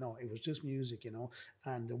 nothing. No, it was just music, you know,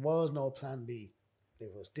 and there was no plan B.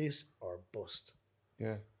 It was this or bust.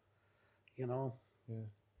 Yeah. You know? Yeah.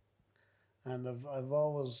 And I've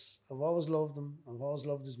always loved him. I've always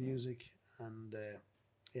loved his music, and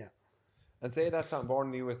yeah. And say that song Born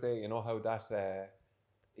in the USA, you know how that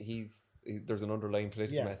there's an underlying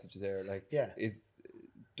political message there. Like, yeah.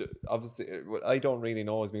 Obviously, I don't really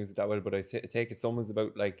know his music that well, but I take it some is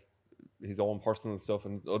about like his own personal stuff,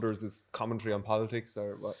 and others is commentary on politics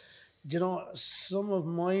or what. You know, some of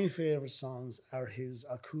my favorite songs are his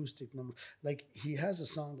acoustic numbers. Like, he has a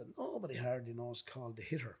song that nobody hardly knows called "The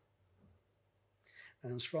Hitter,"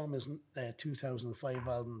 and it's from his 2005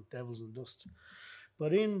 album "Devils and Dust."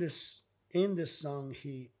 But in this song,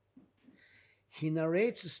 he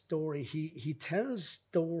narrates a story. He tells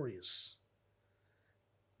stories,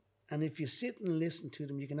 and if you sit and listen to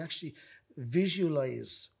them, you can actually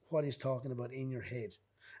visualize what he's talking about in your head.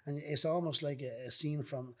 And it's almost like a scene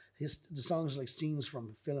from the songs, like scenes from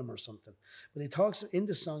a film or something. But in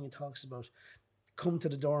this song, he talks about, come to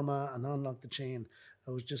the doormat and unlock the chain.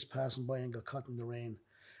 I was just passing by and got caught in the rain.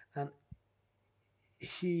 And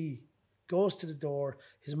he goes to the door.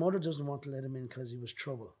 His mother doesn't want to let him in because he was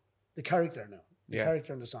trouble. The character now. The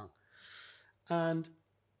character in the song. And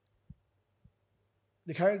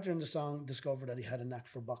the character in the song discovered that he had a knack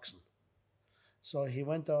for boxing. So he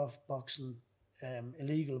went off boxing,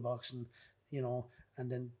 illegal boxing, you know, and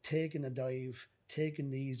then taking a dive, taking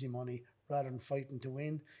the easy money rather than fighting to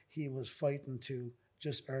win. He was fighting to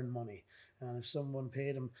just earn money. And if someone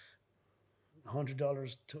paid him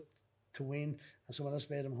 $100 to win and someone else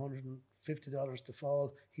paid him $150 to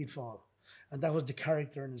fall, he'd fall. And that was the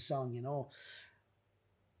character in the song, you know.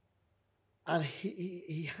 And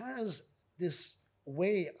he has this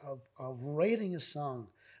way of writing a song.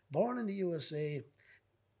 Born in the USA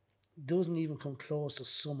doesn't even come close to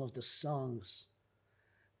some of the songs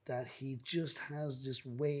that he just has this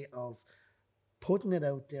way of putting it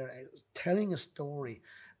out there, telling a story.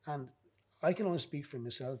 And I can only speak for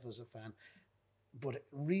myself as a fan, but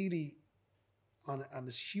really on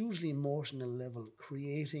this hugely emotional level,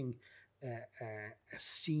 creating a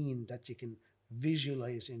scene that you can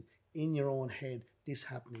visualize in your own head, this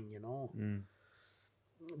happening, you know.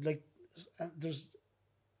 Like there's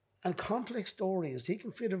and complex stories. He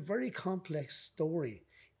can fit a very complex story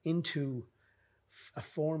into a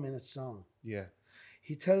 4-minute song. Yeah.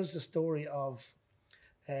 He tells the story of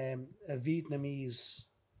a Vietnamese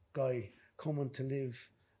guy coming to live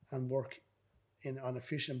and work on a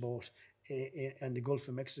fishing boat in the Gulf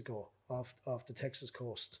of Mexico off the Texas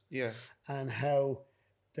coast. Yeah. And how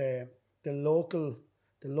the local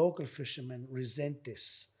fishermen resent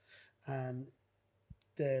this, and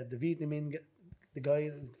the Vietnamese, the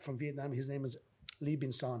guy from Vietnam, his name is Lee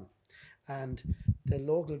Bin Son, and the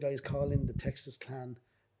local guys call in the Texas clan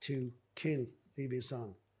to kill Lee Bin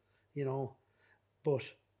Son, you know, but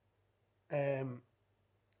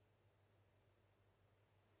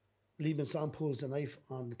Lee Bin Son pulls a knife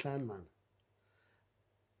on the clan man,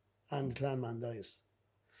 and the clan man dies,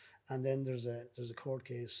 and then there's a court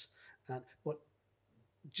case, but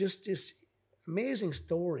just this amazing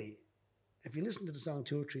story. If you listen to the song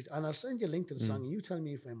 2 or 3, and I'll send you a link to the song, and you tell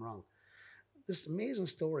me if I'm wrong. This amazing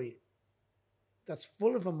story that's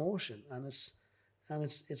full of emotion, and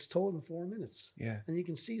it's told in 4 minutes. Yeah. And you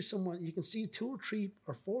can see 2 or 3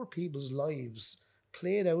 or 4 people's lives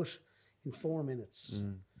played out in 4 minutes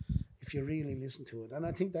if you really listen to it. And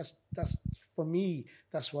I think that's for me,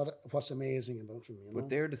 that's what's amazing about him. You know? But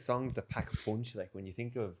they're the songs that pack a punch. Like when you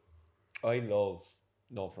think of, I love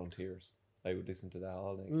No Frontiers. I would listen to that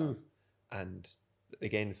all day. And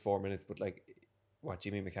again, it's 4 minutes, but like what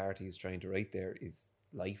Jimmy McCarthy is trying to write there is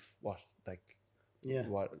life. What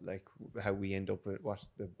how we end up with what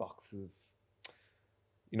the box of,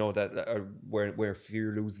 you know, that are where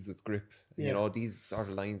fear loses its grip. Yeah. You know, these sort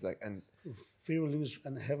of lines, like, and fear will lose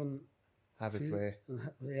and heaven have its way.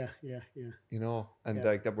 Yeah. You know, and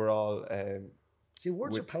like that we're all. See,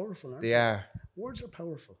 words are powerful, aren't they? Are. Words are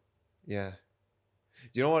powerful. Yeah.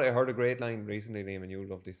 Do you know what? I heard a great line recently, Liam, and you'll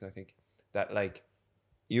love this, I think. That like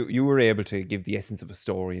you were able to give the essence of a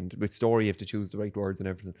story, and with story you have to choose the right words and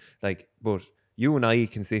everything. Like, but you and I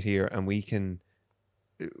can sit here and we can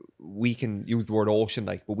use the word ocean,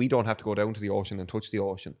 like, but we don't have to go down to the ocean and touch the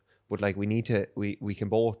ocean. But like we can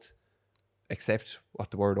both accept what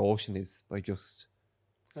the word ocean is by just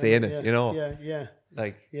saying it, you know? Yeah.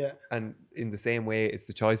 Like, and in the same way, it's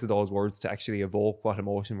the choice of those words to actually evoke what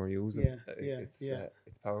emotion we're using. It's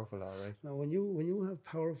powerful, all right. Now, when you have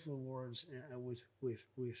powerful words with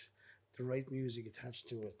the right music attached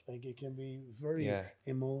to it, like it can be very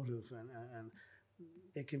emotive and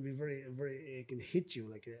it can be very, very. It can hit you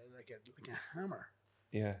like a hammer.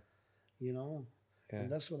 Yeah. You know, and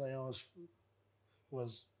that's what I always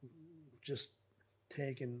was just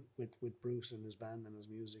taken with Bruce and his band and his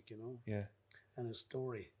music, you know. Yeah. And his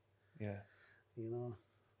story. Yeah. You know.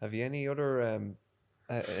 Have you any other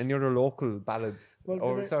local ballads?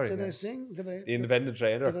 Well, did I sing? The Independent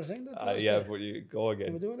Trainer. Did I sing that? Yeah, but you go again.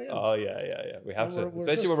 Can we do it again? Oh yeah. We have to,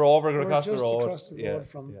 especially when we're over across the road. Across the road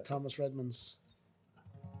from Thomas Redmond's.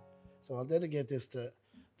 So I'll dedicate this to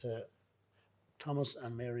Thomas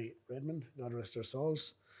and Mary Redmond, God rest their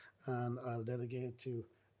souls, and I'll dedicate it to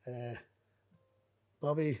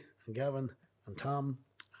Bobby and Gavin and Tom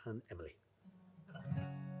and Emily.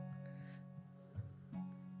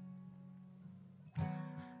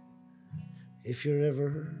 If you're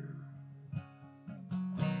ever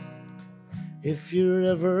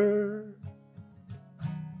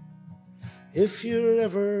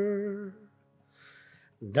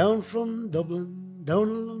down from Dublin, down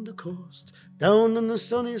along the coast, down in the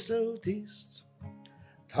sunny southeast,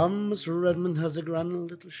 Thomas Redmond has a grand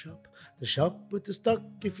little shop, the shop with the stock,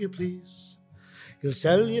 if you please. He'll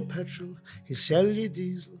sell you petrol, he'll sell you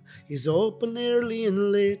diesel, he's open early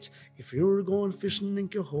and late. If you're going fishing in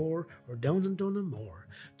Cahors or down in Donaghmore,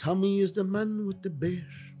 Tommy is the man with the bait.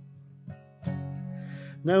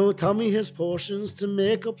 Now Tommy has potions to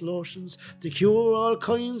make up lotions to cure all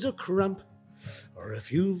kinds of cramp. Or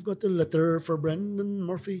if you've got the letter for Brendan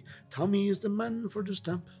Murphy, Tommy is the man for the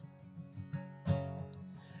stamp.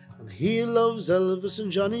 And he loves Elvis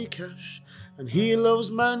and Johnny Cash, and he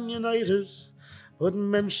loves Man United. But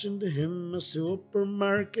mention to him a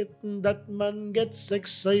supermarket and that man gets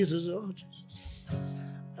excited. Oh, Jesus.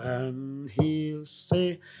 And he'll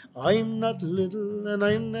say, I'm not little and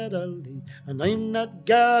I'm not Aldi and I'm not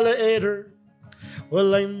Gallagher.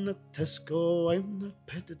 Well, I'm not Tesco, I'm not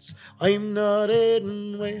Pettit's, I'm not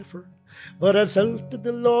Eden Wafer. But I'll sell to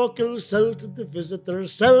the local, sell to the visitor,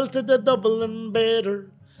 sell to the Dublin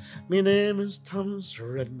bader. My name is Thomas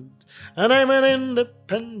Redmond, and I'm an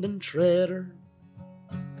independent trader.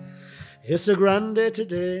 It's a grand day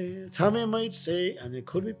today, Tommy might say, and it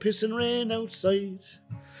could be pissing rain outside.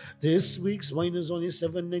 This week's wine is only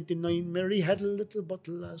 $7.99. Mary had a little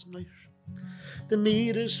bottle last night. The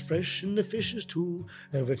meat is fresh and the fish is too.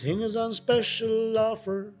 Everything is on special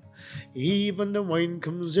offer. Even the wine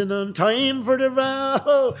comes in on time for the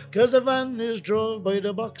row, 'cause the van is drove by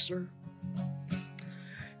the boxer.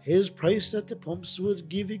 His price at the pumps would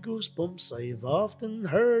give you goosebumps. I've often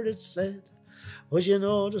heard it said. But you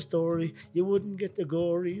know the story, you wouldn't get the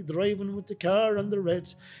gory driving with the car on the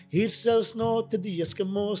red. He'd sell snow to the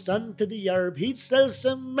Eskimos and to the Arab. He'd sell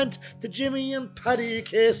cement to Jimmy and Paddy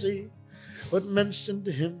Casey. But mention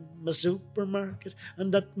to him a supermarket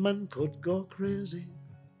and that man could go crazy.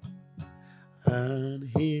 And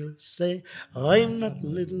he'll say, I'm not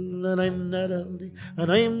little and I'm not Aldi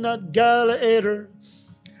and I'm not Gallagher.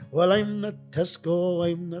 Well, I'm not Tesco,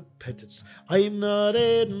 I'm not Pettit's, I'm not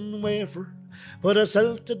Eden Wafer. But I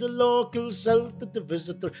sell to the local, sell to the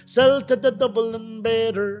visitor, sell to the Dublin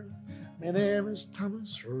bader. My name is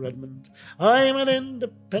Thomas Redmond, I'm an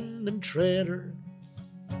independent trader.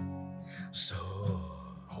 So,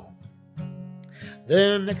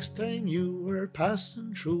 the next time you are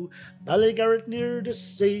passing through Ballygarrett near the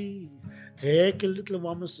sea, take a little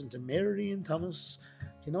Wammas into Mary and Thomas. Do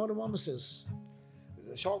you know what a Wammas is? Is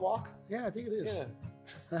it a short walk? Yeah, I think it is. Yeah.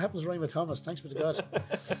 That happens to rhyme with Thomas, thanks be to God.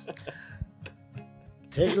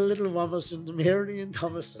 Take a little Wammas into Mary and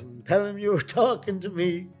Thomas and tell him you're talking to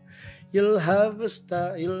me. You'll have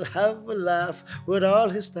a laugh with all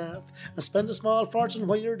his staff and spend a small fortune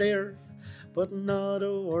while you're there. But not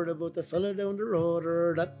a word about the fella down the road,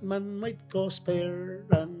 or that man might go spare.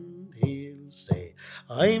 And he'll say,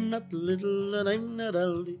 I'm not little and I'm not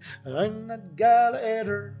Aldi, I'm not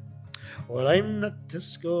Gallagher. Well, I'm not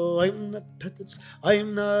Tesco, I'm not Pettit's,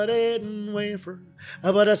 I'm not Eden Wafer.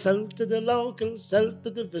 But I sell to the local, sell to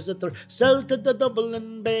the visitor, sell to the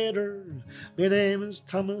Dublin bader. My name is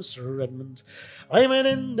Thomas Redmond. I'm an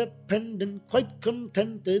independent, quite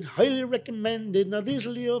contented, highly recommended, not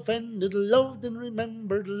easily offended, loved and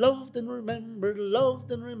remembered, loved and remembered,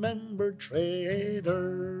 loved and remembered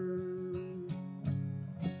trader.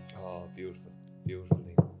 Oh, beautiful.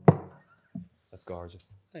 Beautifully. That's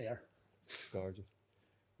gorgeous. There you are. It's gorgeous.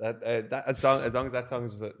 That song, as long as that song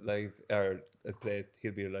is live or is played,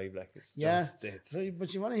 he'll be alive. Like it's just, it's Right,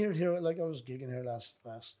 but you want to hear it like I was gigging here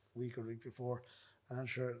last week or week before, and I'm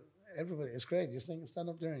sure everybody, it's great. You stand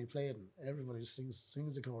up there and you play it, and everybody sings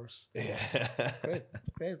the chorus. yeah.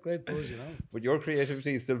 Great buzz, you know. But your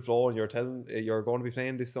creativity is still flowing. You're going to be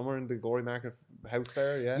playing this summer in the Gorey Market House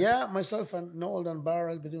Fair, yeah. Yeah, myself and Noel Dunbar,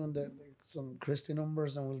 I'll be doing some Christie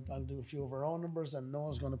numbers, and I'll do a few of our own numbers, and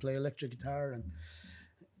Noel's going to play electric guitar and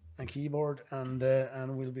keyboard, and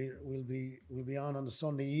we'll be on the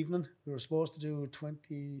Sunday evening. We were supposed to do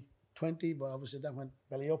 2020, but obviously that went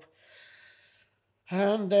belly up.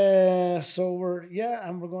 And so we're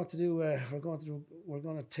going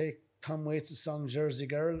to take Tom Waits' song Jersey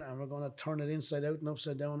Girl, and we're going to turn it inside out and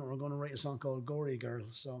upside down, and we're going to write a song called Gorey Girl.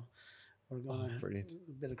 So we're going to a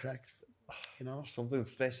bit of crack, you know. Something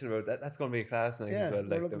special about that. That's going to be a class night Yeah, as well.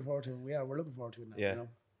 we're looking forward to it. Yeah, we're looking forward to it now. Yeah. You know?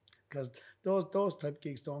 Because those type of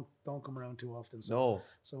gigs don't come around too often. So, no.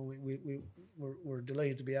 So we're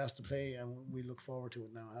delighted to be asked to play, and we look forward to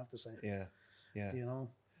it now, I have to say. Yeah. Yeah. You know.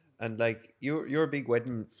 And like you're a big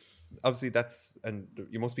wedding, obviously and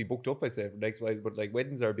you must be booked up, I'd say, for next while. But like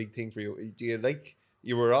weddings are a big thing for you. Do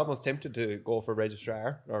you were almost tempted to go for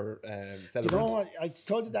registrar or celebrant? You know what? I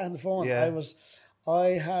told you that on the phone. Yeah.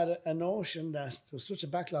 I had a notion that there's such a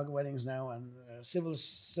backlog of weddings now, and civil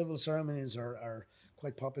ceremonies are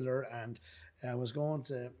quite popular, and I was going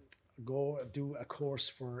to go do a course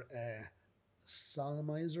for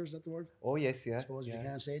solemnizer. Is that the word? Oh yes, yeah. I suppose if you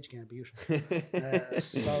can't say it, you can't be it.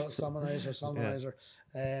 Solemnizer.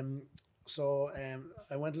 So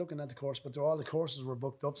I went looking at the course, but all the courses were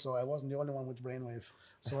booked up, so I wasn't the only one with the brainwave.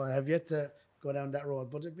 So I have yet to go down that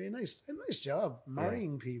road, but it'd be a nice job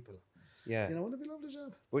marrying people. Yeah, you know, it'd be a lovely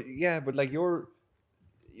job. But yeah, but like you're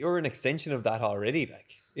an extension of that already.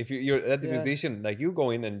 Like if you're at the musician, like you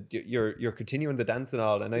go in and you're continuing the dance and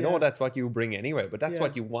all, and I know that's what you bring anyway, but that's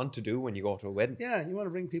what you want to do when you go to a wedding. Yeah, you want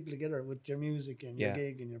to bring people together with your music and your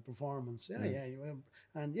gig and your performance. I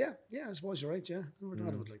suppose you're right. Yeah, I never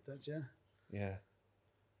thought of it like that. Yeah. Yeah.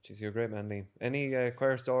 Jeez, you're a great man, Liam. Any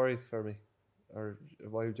choir stories for me? Or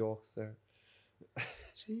wild jokes there?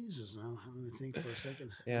 Jesus, now I'm going to think for a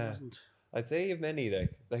second. Yeah. I wasn't. I'd say you've many,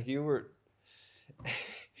 like you were...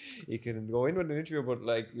 you can go in with an interview, but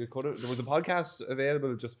like you could have... There was a podcast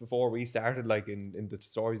available just before we started, like in the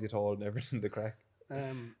stories you told and everything, the crack.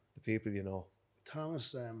 The people you know.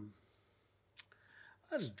 Thomas,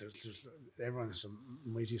 there's everyone has some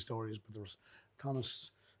mighty stories, but there was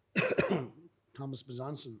Thomas Thomas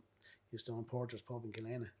Bezanson used to own Porter's Pub in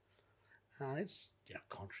Killarney. And it's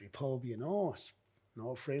country pub, it's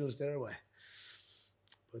no frills their way.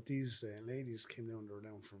 But these ladies came down, they were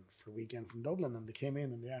down for a weekend from Dublin, and they came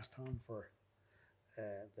in and they asked Tom for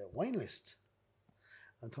the wine list.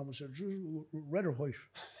 And Thomas said, red or white?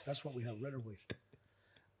 That's what we have, red or white.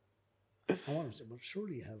 I want to say, but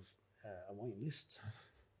surely you have a wine list.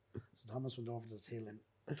 So Thomas went over to the till and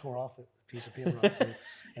tore off a piece of paper off the,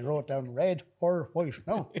 and wrote down red or white.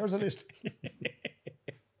 No, here's a list.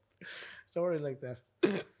 Story like that.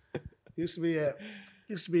 Used to be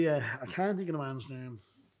I can't think of the man's name.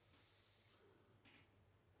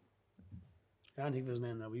 I can't think of his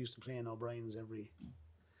name now. We used to play in O'Brien's every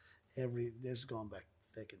this is going back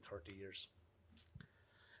thick in 30 years.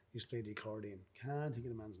 Used to play the accordion. Can't think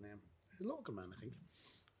of the man's name. A local man, I think.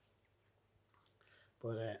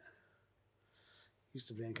 But used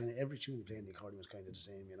to play in kind of every tune he played in the accordion was kind of the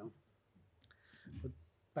same, But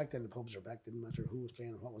back then the pubs were back, didn't matter who was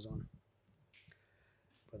playing and what was on.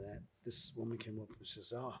 But this woman came up and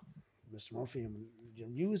says, Mr. Murphy, your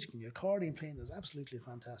music and your accordion playing is absolutely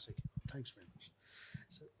fantastic. Thanks very much.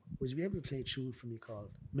 So, would you be able to play a tune for me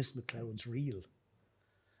called Miss McLeod's Reel?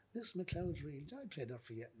 Miss McLeod's Reel, I played that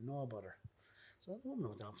for you, no bother. So the woman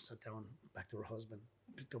went off, sat down, back to her husband,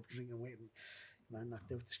 picked up a drink and waiting. The man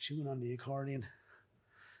knocked out this tune on the accordion.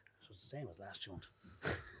 It was the same as last tune.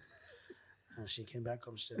 And she came back up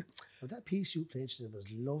and said, that piece you played, she said,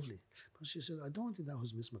 was lovely. But she said, I don't think that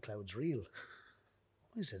was Miss McLeod's Reel.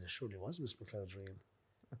 I said, it surely was Miss McLeod's Reel.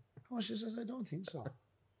 Oh, she says, I don't think so.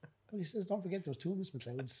 But he says, don't forget, there was two Miss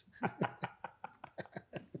McLeods.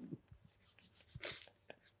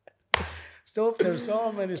 There's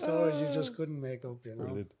so many stories you just couldn't make up,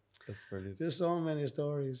 Brilliant. That's brilliant. There's so many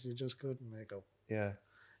stories you just couldn't make up. Yeah.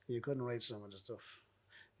 You couldn't write some of the stuff.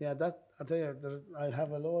 Yeah, I'll tell you, I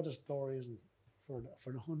have a load of stories for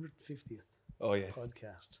the 150th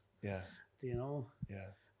podcast. Yeah. Do you know? Yeah.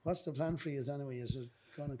 What's the plan for you anyway? Is it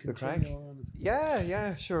going to continue on?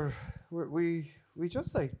 Yeah, sure. We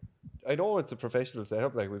just like, I know it's a professional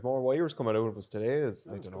setup, like with more wires coming out of us today is,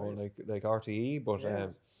 I don't know, like RTE, but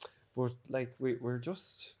like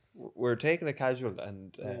we're taking it casual,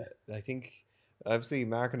 and I think obviously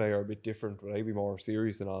Mark and I are a bit different, but I'd be more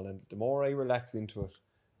serious and all, and the more I relax into it,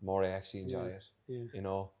 the more I actually enjoy it.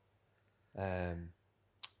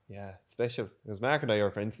 Yeah. It's special because Mark and I are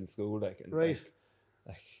friends in school, like, and like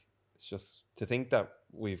it's just to think that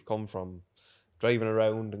we've come from driving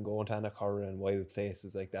around and going to Annacurra and wild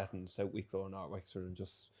places like that in South Wicklow and North Wexford,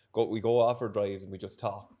 and we go off our drives and we just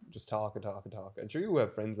talk and talk. And sure, you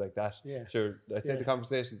have friends like that. Yeah. Sure, I said the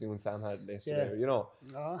conversations you and Sam had yesterday.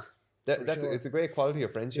 It's a great quality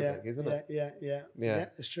of friendship, like, isn't it? Yeah,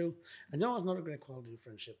 it's true. And it's another great quality of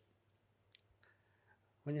friendship.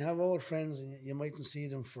 When you have old friends and you mightn't see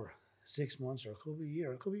them for 6 months, or it could be a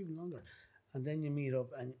year, it could be even longer, and then you meet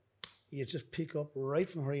up and you just pick up right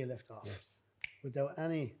from where you left off. Yes. Without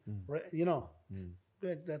any,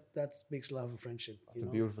 that speaks a lot of friendship. It's a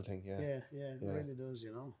beautiful thing, yeah. It really does,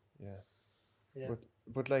 Yeah.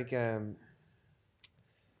 But like,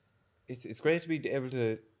 it's great to be able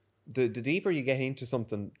to. The deeper you get into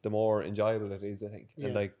something, the more enjoyable it is, I think. Yeah.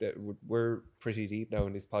 And like we're pretty deep now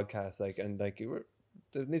in this podcast, like, and like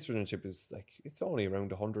the listenership is like, it's only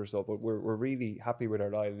around 100 or so, but we're really happy with our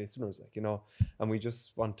loyal listeners, like, and we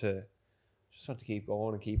just want to keep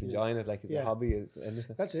going and keep enjoying it, like it's a hobby, as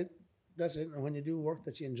anything. That's it. And when you do work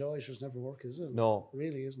that you enjoy, it's just never work, is it? No. It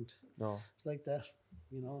really isn't. No. It's like that,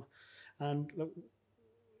 And look,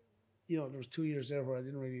 there was 2 years there where I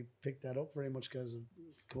didn't really pick that up very much because of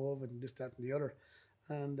COVID and this, that, and the other.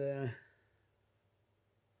 And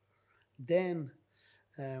then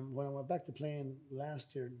when I went back to playing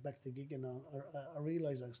last year, back to gigging, I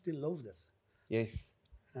realised I still loved it. Yes.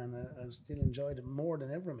 And I still enjoyed it more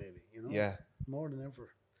than ever, maybe, Yeah. More than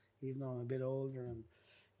ever. Even though I'm a bit older and,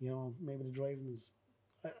 maybe the driving is...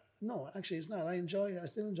 no, actually it's not. I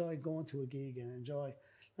still enjoy going to a gig and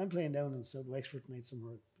I'm playing down in South Wexford tonight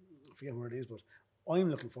somewhere. I forget where it is, but I'm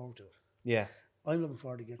looking forward to it. Yeah. I'm looking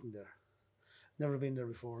forward to getting there. Never been there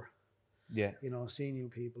before. Yeah. Seeing new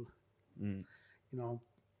people.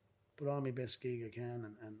 Put on my best gig I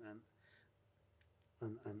can, and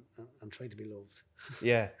and try to be loved.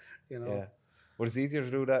 Yeah. You know. Yeah. Well, it's easier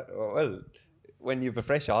to do that. Well, when you have a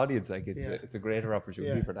fresh audience, like it's a greater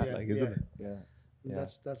opportunity for that, isn't it? Yeah. Yeah.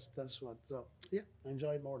 That's what. So yeah, I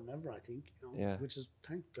enjoy it more than ever. I think. You know, Yeah. Which is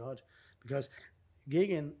thank God, because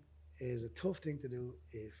gigging is a tough thing to do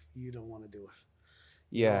if you don't want to do it.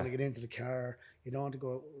 You don't Yeah. want to get into the car. You don't want to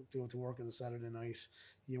go to work on a Saturday night.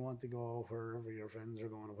 You want to go wherever your friends are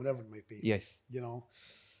going or whatever it might be. Yes. You know.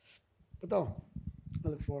 But though, I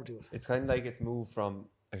look forward to it. It's kind of like it's moved from.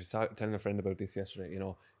 I was telling a friend about this yesterday. You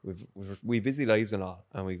know, we busy lives and all,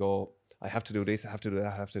 and we go. I have to do this. I have to do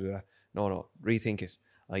that. I have to do that. No. Rethink it.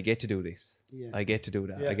 I get to do this. Yeah. I get to do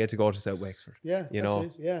that. Yeah. I get to go to South Wexford. Yeah. You that's know.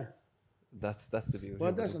 it. Yeah. That's the beauty. Well,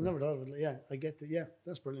 of it, that's I isn't it? never thought of it. Yeah, I get to. Yeah,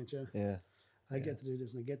 that's brilliant. Yeah. Yeah. I get to do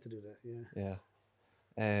this and I get to do that. Yeah.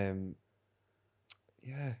 Yeah.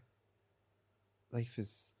 Yeah. Life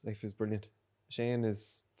is brilliant. Shane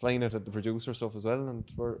is flying out at the producer stuff as well, and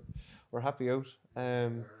we're happy out.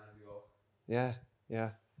 Yeah.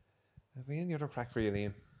 Have we any other crack for you,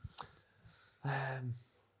 Liam?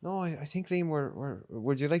 No, I think Liam,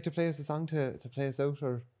 would you like to play us a song to play us out,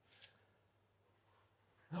 or?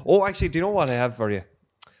 Oh, actually, do you know what I have for you?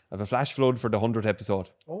 I have a flash flood for the 100th episode.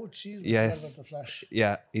 Oh, jeez. Yes. About the Flash.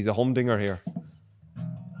 Yeah, he's a humdinger here.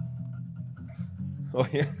 Oh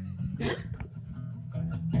yeah.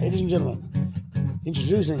 Ladies and gentlemen,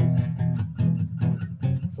 introducing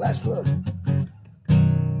Flash Flood.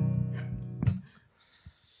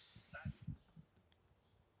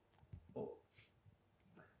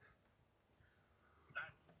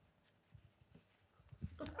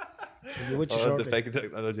 I'll be with you The shortly. fake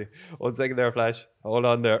technology. 1 second there, Flash. Hold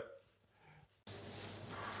on there.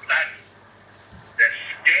 The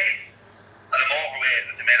state of the motorways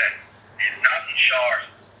at the minute is nothing short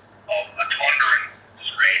of a thundering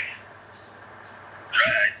disgrace.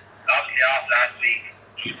 Obviously, off last week,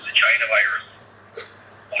 due to the China virus.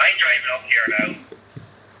 I'm driving up here now,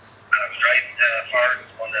 and I was driving to Florence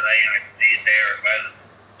one day, and I can see it there as well.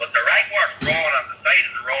 But the ragwork thrown on the side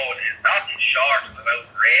of the road is nothing short of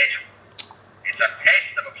outrageous. It's a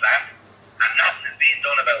pest of a plant, and nothing is being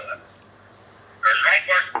done about it. There's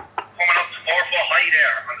ragwork coming up to 4 foot high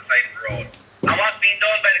there on the side of the road. And what's being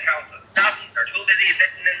done by the council? Nothing. They're too busy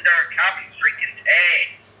sitting in their cabins drinking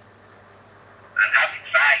tea and having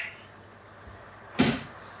fags.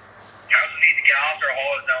 Council need to get off their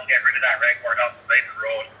holes now and get rid of that ragwork off the side of the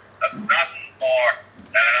road. That's nothing more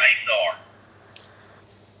than an eyesore.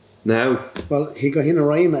 Now. Well, he got in a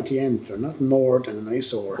rhyme at the end. They're nothing more than an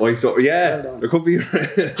eyesore. Oh, so yeah, Well done. there could be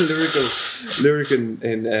lyric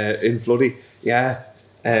in Floody. Yeah.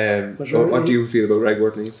 What do you feel about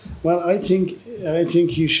ragwork, Liam? Well, I think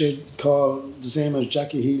you should call the same as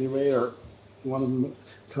Jackie Healy Ray or one of them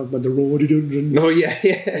talk about the rhododendrons. Oh yeah.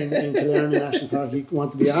 In Killarney National Park, he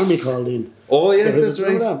wanted the army called in. Oh yes, that's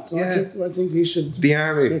Remember right. that? So Yeah. I think we should The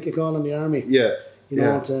army. make a call on the army. Yeah. You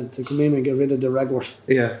know, to come in and get rid of the ragwort.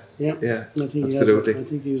 Yeah. Yeah. Yeah. I think Absolutely. I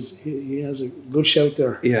think he has a good shout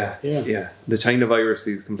there. Yeah. The China virus,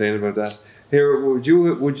 he's complaining about that. Here,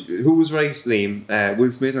 who was right, Liam?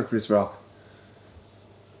 Will Smith or Chris Rock?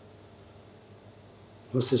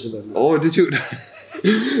 What's this about now? Oh, did you?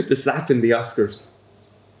 The slap in the Oscars.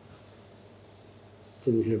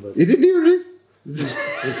 Didn't hear about it. You didn't hear this?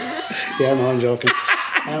 Yeah, no, I'm joking.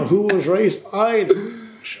 Who was right? I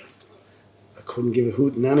couldn't give a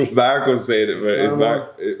hoot nanny. Mark was saying it, but No.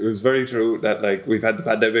 it was very true that like we've had the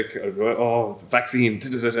pandemic, vaccine,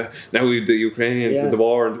 now we've the Ukrainians and the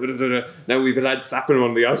war, and now we've had sapping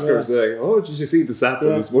on the Oscars. Like, oh, did you see the sap? It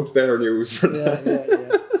was much better news for that.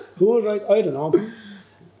 Yeah. Who was right? I don't know.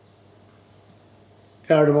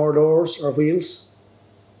 Are there more doors or wheels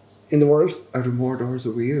in the world? Are there more doors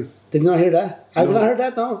or wheels? Did you not hear that? Have you not heard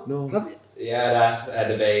that? No. Have you? Yeah, that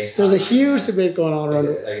debate. There's a huge debate going on around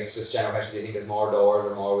it. Like it's just general question. Do you think there's more doors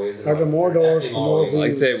or more wheels? Are there more doors or more I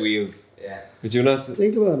wheels? say wheels. Yeah. Would you not?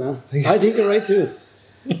 Think about it now. I think you're right too.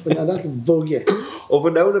 But now that can bug you. Oh,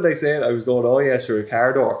 but now that I say it, I was going, oh yeah, sure, a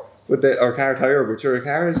car door, or car tire, but sure, a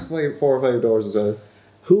car is 4 or 5 doors as well.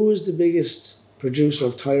 Who is the biggest producer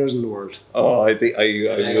of tires in the world? Oh, I think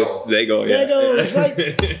Lego. Lego, yeah. Lego, that's right.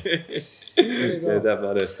 Yeah, that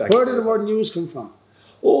man is back. Where did the word news come from?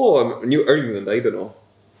 Oh, New England, I don't know.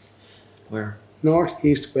 Where? North,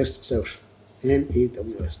 east, west, south.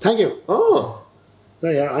 N-E-W-S. Thank you. Oh.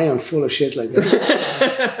 There you are. I am full of shit like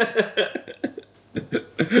that.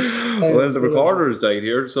 Well, the recorder's died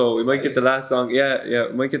here, so we might get the last song. Yeah,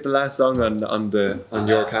 we might get the last song on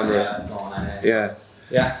your camera. Yeah, that's going on. Yeah.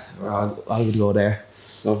 Yeah. I would go there.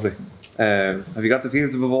 Lovely. Have you got the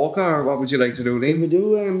Fields of Avoca, or what would you like to do, Did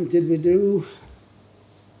Liam? we do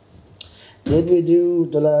Did we do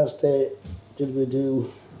the last day? Did we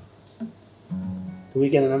do the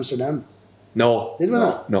weekend in Amsterdam? No. Did we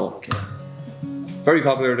not? No. Okay. Very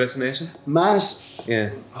popular destination. Mass.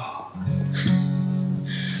 Yeah.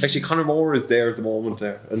 Actually, Conor Moore is there at the moment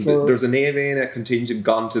there. And For- there's a Navana contingent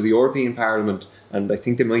gone to the European Parliament, and I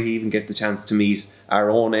think they might even get the chance to meet our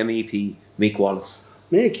own MEP, Mick Wallace.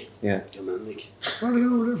 Mick. Yeah. Come on, Mick. What are they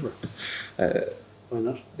going over there for? Why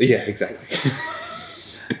not? Yeah, exactly.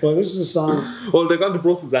 Well, this is a song. Well, they've gone to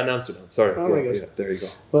Brussels and Amsterdam. Sorry. Oh, very good. Yeah, there you go.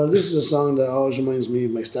 Well, this is a song that always reminds me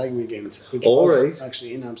of my stag weekend, which All was right.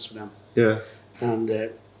 actually in Amsterdam. Yeah. And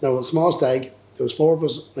now a small stag. There was 4 of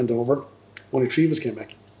us went over. Only 3 of us came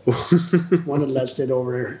back. One of the lads stayed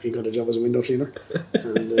over there. He got a job as a window cleaner.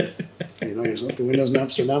 And you know yourself, the windows in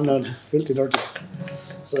Amsterdam now filthy dirty.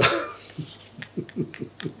 So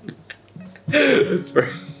That's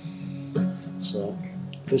very So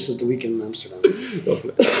this is the weekend in Amsterdam.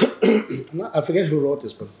 lovely. I forget who wrote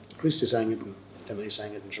this, but Christy sang it and then I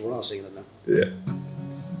sang it, and we're all singing it now. Yeah.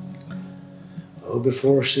 Oh,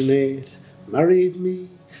 before Sinead married me,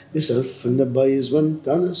 myself and the boys went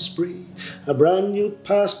on a spree. A brand new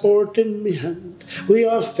passport in me hand, we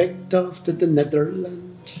all fecked off to the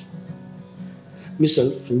Netherlands.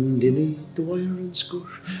 Myself and Dinny, the wire and skirt,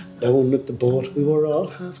 down at the boat we were all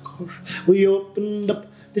half cut. We opened up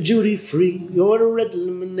the duty free, oh, the red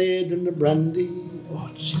lemonade and the brandy. Oh,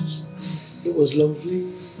 jeez, it was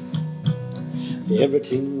lovely.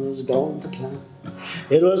 Everything was going to plan.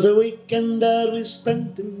 It was a weekend that we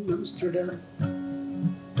spent in Amsterdam.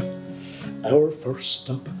 Our first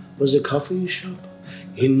stop was a coffee shop.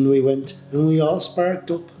 In we went and we all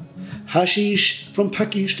sparked up. Hashish from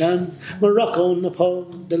Pakistan, Morocco, Nepal,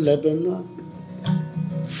 the Lebanon.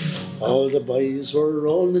 All the boys were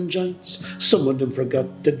rolling joints. Some of them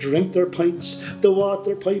forgot to drink their pints. The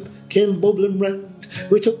water pipe came bubbling round.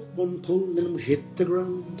 We took one pull and we hit the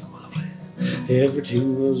ground. Oh, lovely.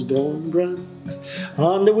 Everything was going grand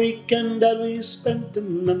on the weekend that we spent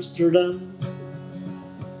in Amsterdam.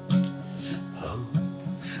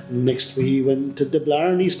 Next we went to the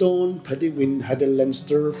Blarney Stone. Paddy Wynn had the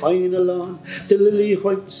Leinster final on. The Lily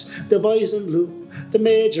Whites, the boys in blue, the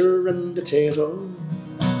Major and the Tato.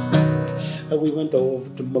 And we went over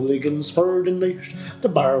to Mulligan's for the night. The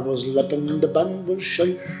bar was licking, the band was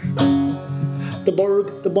shite. The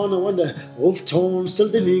Borg, the Bono and the Wolf Tones, till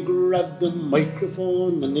then he grabbed the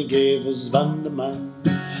microphone and he gave us Van de Man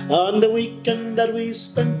on the weekend that we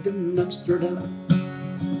spent in Amsterdam.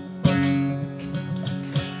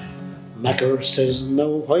 Macker says, now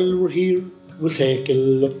while we're here, we'll take a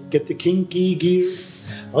look at the kinky gear.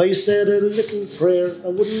 I said a little prayer, I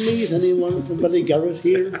wouldn't meet anyone from Ballygarrett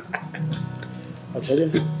here. I tell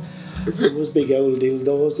you, there was big old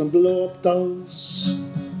dildos and blow-up dolls,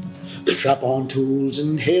 strap-on tools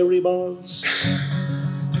and hairy balls,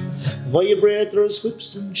 vibrators,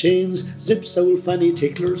 whips and chains, zips, old fanny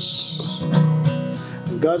ticklers.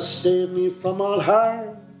 God save me from all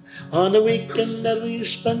harm on the weekend that we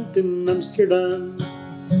spent in Amsterdam.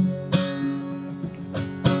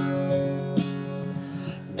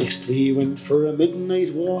 Next we went for a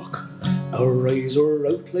midnight walk. Our eyes were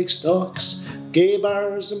out like stalks. Gay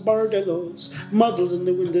bars and bordellos, models in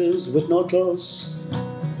the windows with no clothes.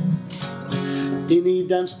 Dinny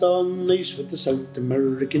danced all night with the South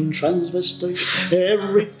American transvestite.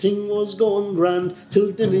 Everything was going grand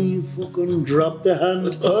till Dinny fucking dropped the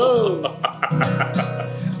hand. Oh,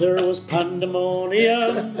 there was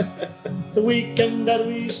pandemonium the weekend that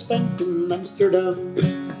we spent in Amsterdam.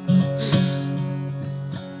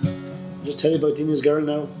 I'll just tell you about Dinny's girl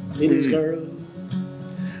now. Dinny's girl.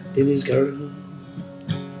 Dinny's girl.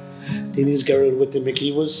 Dinny's girl with the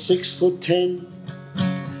Mickey was 6'10".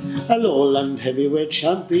 A lowland heavyweight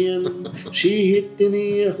champion. She hit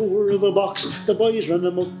Dinny a whore of a box. The boys ran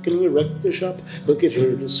amok and we wrecked the shop. We could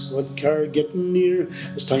hear the squad car getting near.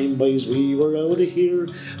 It's time, boys, we were out of here.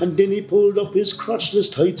 And Dinny pulled up his crotchless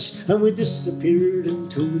tights and we disappeared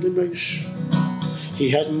into the night. He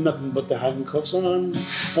had nothing but the handcuffs on.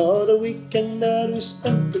 All the weekend that we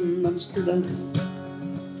spent in Amsterdam.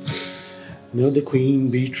 Now the Queen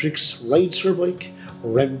Beatrix rides her bike.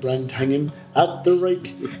 Rembrandt hanging at the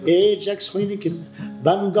Reich, Ajax, Heineken,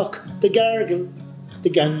 Van Gogh, the Gargle, the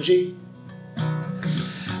Ganji.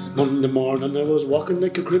 Monday morning I was walking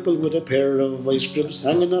like a cripple with a pair of ice grips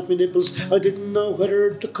hanging off my nipples. I didn't know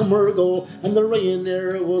whether to come or go, and the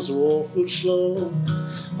Ryanair was awful slow.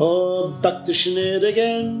 Oh, back to Sinead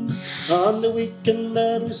again, on the weekend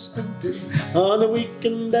that we spent it, on the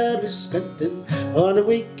weekend that we spent it, on the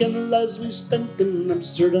weekend lads we spent in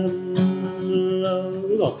Amsterdam.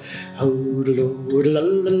 go.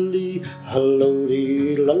 Ho-de-lo-de-la-la-lee,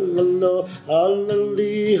 hallo-dee-la-la-la,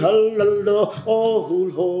 hallo-dee-la-la-la, oh,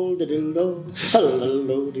 who'll hold it in low,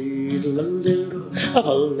 hallo-dee-la-la-la,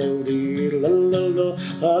 hallo-dee-la-la-la,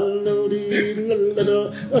 hallo-dee-la-la-la,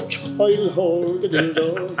 a child hold it in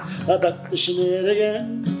low, back to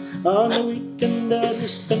shenanigans on a weekend that we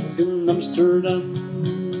spent in Amsterdam.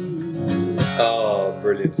 Oh,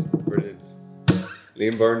 brilliant.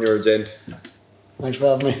 Liam Byrne, you're a gent. Thanks for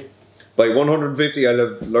having me. By 150, I'll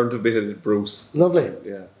have learned a bit of Bruce. Lovely.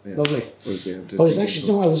 Yeah. Lovely. I was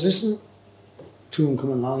actually, I was listening to him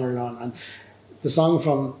coming along earlier on, and the song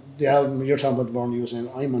from the album you're talking about, Born, you were saying,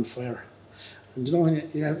 I'm on Fire. And you know,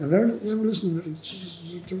 have you ever listened to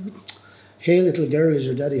it? Hey, little girl, is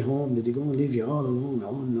your daddy home? Did he go and leave you all alone?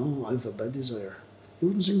 Oh, no, I've a bad desire. You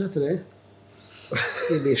wouldn't sing that today.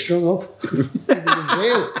 He'd be strung up. He'd be in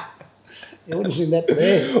jail. You wouldn't sing that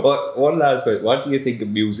today. One last question. What do you think of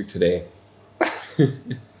music today?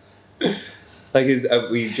 Like,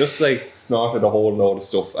 we just like snorted a whole load of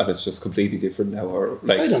stuff and it's just completely different now, or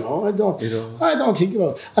like? I don't know. I don't think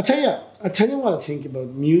about. I tell you what I think about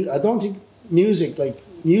music. I don't think music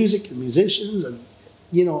and musicians and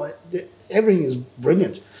everything is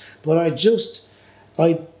brilliant, but I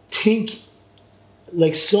think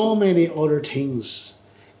like so many other things,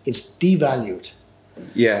 it's devalued.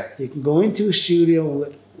 Yeah. You can go into a studio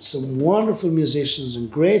with some wonderful musicians and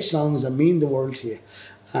great songs that mean the world to you,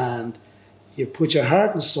 and you put your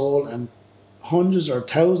heart and soul and hundreds or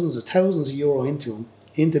thousands of euro into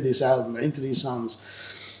this album or into these songs,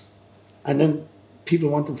 and then people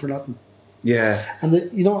want them for nothing. Yeah. And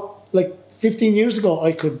like 15 years ago,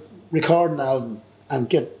 I could record an album and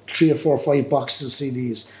get 3 or 4 or 5 boxes of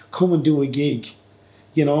CDs, come and do a gig,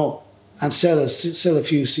 and sell a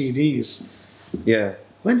few CDs. Yeah.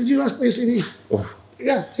 When did you last buy a CD? Oh.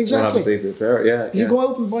 Yeah, exactly. You go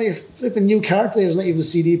out and buy a flipping new car today, there's not even a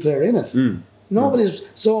CD player in it. Nobody's.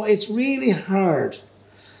 So it's really hard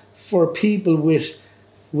for people with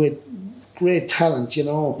great talent,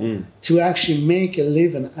 to actually make a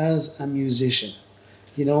living as a musician.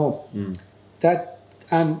 That,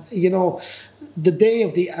 and the day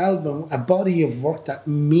of the album, a body of work that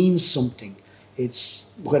means something.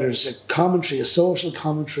 It's whether it's a commentary, a social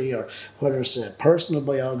commentary, or whether it's a personal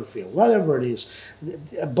biography, or whatever it is,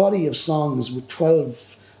 a body of songs with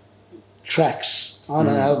 12 tracks on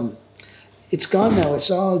an album. It's gone now. It's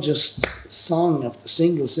all just song after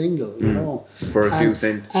single, For a few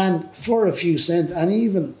cents. And for a few cents, and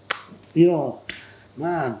even,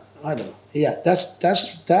 man, I don't know. Yeah, that's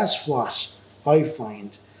what I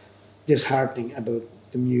find disheartening about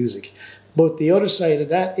the music. But the other side of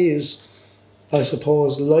that is, I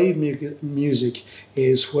suppose, live music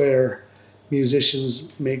is where musicians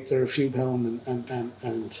make their few pound,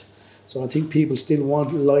 and so I think people still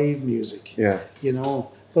want live music. Yeah.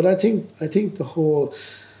 But I think the whole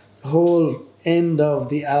end of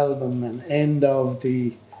the album and end of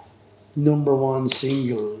the #1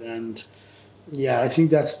 single, and I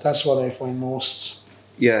think that's what I find most.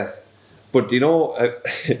 Yeah. But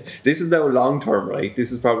this is now long term, right?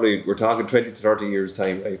 This is probably, we're talking 20 to 30 years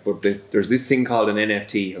time, right? But there's this thing called an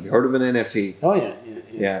NFT. Have you heard of an NFT? Oh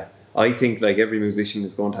yeah. I think like every musician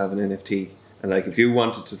is going to have an NFT, and like if you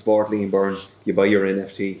wanted to support Liam Byrne, you buy your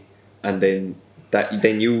NFT, and then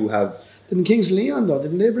you have. Didn't Kings of Leon though?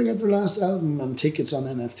 Didn't they bring out their last album and tickets on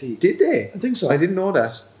NFT? Did they? I think so. I didn't know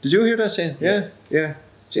that. Did you hear that, Shane? Yeah.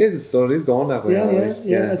 Jesus, so it is going that way.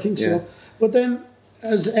 Yeah, I think so. But then,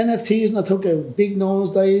 has NFTs not took a big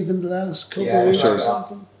nosedive in the last couple of weeks or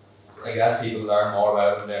something? Like, as people learn more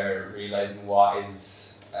about it, they're realising what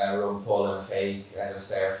is a rug pull and a fake, and just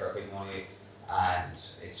there for quick money, and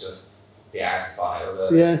it's just the arse is falling out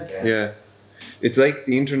of it. Yeah. It's like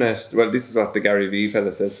the internet. Well, this is what the Gary Vee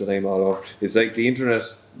fella says that I'm all over. It's like the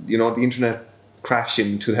internet. The internet crash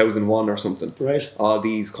in 2001 or something. Right. All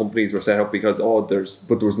these companies were set up because there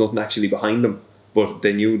was nothing actually behind them. But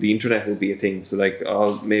they knew the internet would be a thing. So like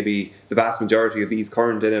maybe the vast majority of these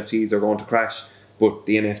current NFTs are going to crash, but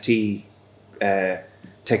the NFT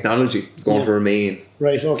technology is going to remain.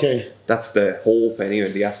 Right, okay. That's the hope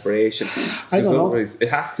anyway, the aspiration. I don't know. It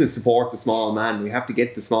has to support the small man. We have to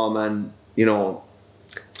get the small man,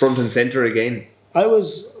 front and centre again. I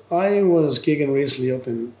was gigging recently up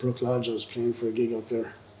in Brook Lodge. I was playing for a gig up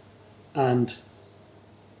there, and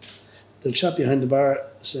the chap behind the bar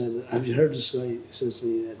said, "Have you heard this guy?" He says to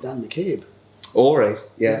me, "Dan McCabe." Oh, right.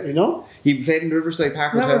 Yeah. You know? He played in the Riverside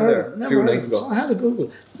Park Hotel there a few nights ago. So I had to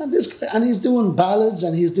Google. And this guy, and he's doing ballads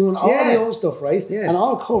and he's doing all the old stuff, right? Yeah. And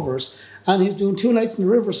all covers. And he's doing 2 nights in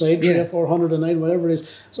the Riverside, 300 or 400 a night, whatever it is.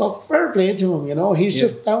 So fair play to him, you know. He's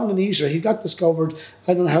just found an niche. He got discovered.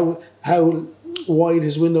 I don't know how wide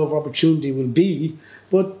his window of opportunity will be,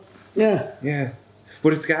 but yeah. Yeah.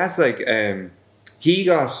 But it's gas like he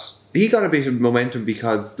got a bit of momentum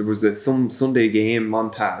because there was some Sunday game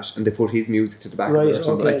montage and they put his music to the back of it or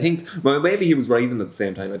something. Okay. I think maybe he was rising at the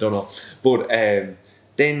same time, I don't know. But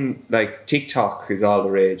then like TikTok is all the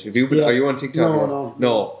rage. Are you on TikTok?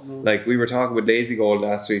 No. Like we were talking with Lazy Gold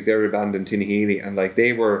last week, they were a band in Tinnahealy and like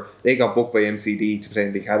they got booked by MCD to play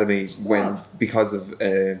in the academy because of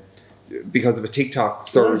a TikTok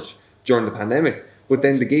surge during the pandemic. But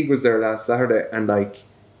then the gig was there last Saturday and the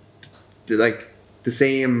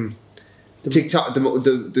same TikTok,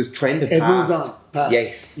 the trend had it passed. moved on. Passed.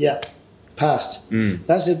 Yes. Yeah. Passed.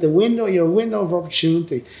 That's it. Your window of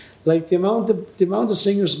opportunity. Like the amount of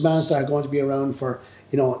singers and bands that are going to be around for,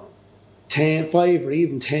 5 or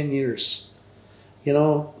even 10 years.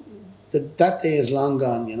 That day is long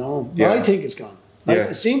gone, Yeah. I think it's gone. Yeah.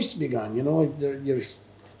 It seems to be gone, you're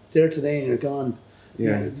there today and you're gone.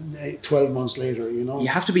 Yeah. 12 months later, You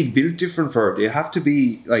have to be built different for it. You have to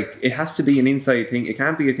be it has to be an inside thing. It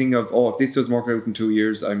can't be a thing of, if this doesn't work out in 2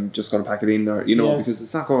 years, I'm just going to pack it in there, because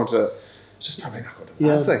it's probably not going to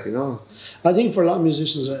pass, I think for a lot of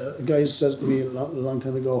musicians, a guy said it to me a long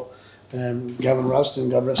time ago, Gavin Ralston,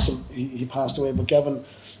 God rest him, he passed away, but Gavin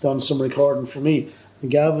done some recording for me. And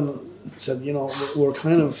Gavin said, we're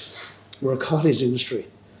a cottage industry.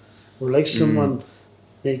 We're like someone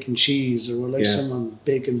making cheese, or we're like someone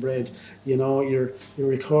baking bread. You're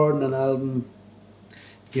recording an album,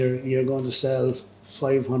 you're going to sell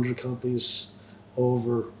 500 copies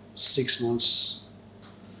over 6 months,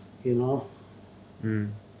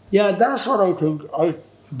 Yeah, that's what I think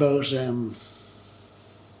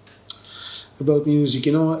about music.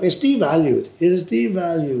 It's devalued. It is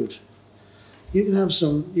devalued. You can have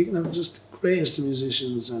just the greatest of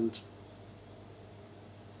musicians, and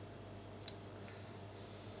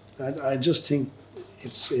I just think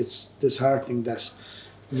it's disheartening that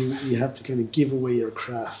you have to kind of give away your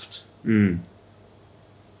craft,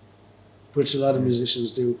 which a lot of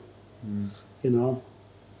musicians do,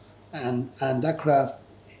 and that craft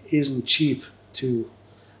isn't cheap to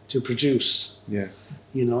produce. Yeah.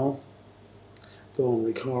 Go and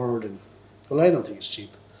record I don't think it's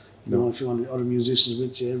cheap. If you want other musicians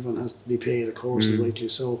with you, everyone has to be paid, of course, and rightly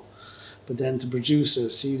so. But then to produce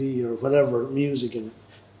a CD or whatever music, and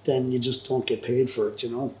then you just don't get paid for it,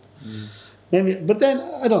 Maybe, but then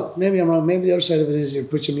I don't know, maybe I'm wrong. Maybe the other side of it is you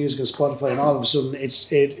put your music on Spotify and all of a sudden it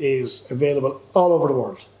is available all over the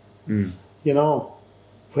world.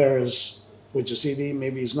 Whereas with your CD,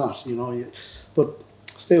 maybe it's not. But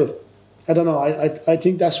still, I don't know. I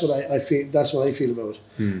think that's what I feel. That's what I feel about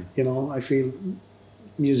it. I feel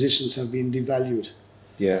musicians have been devalued.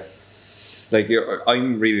 Yeah. Like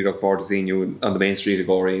I'm really looking forward to seeing you on the main street of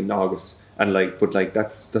Gorey in August. And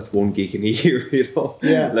that's one gig in a year,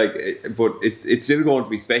 Yeah. But it's still going to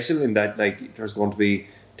be special in that there's going to be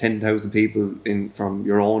 10,000 people from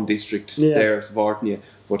your own district there supporting you.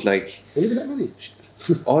 But Will you be that many?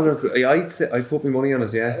 I'd say I put my money on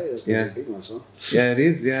it. Yeah. Yeah. Big one, so. Yeah, it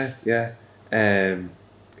is. Yeah.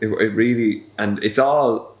 It really, and it's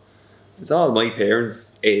all my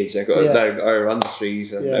parents' age. Are on the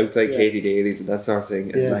street and outside Katie Daly's and that sort of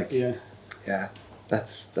thing. And yeah.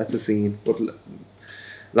 That's a scene. But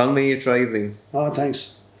long may you travelling. Oh,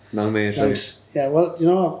 thanks. Long may you travel. Thanks. Yeah, well,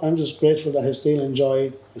 I'm just grateful that I still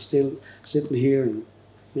enjoy. I still sitting here and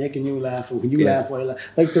making you laugh, and when you laugh, I laugh.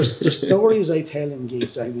 Like there's stories I tell in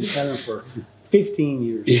gigs I've been telling for 15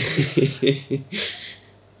 years,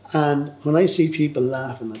 and when I see people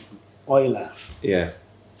laughing at them, I laugh. Yeah.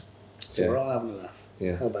 So we're all having a laugh.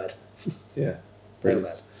 Yeah. How bad? Yeah. How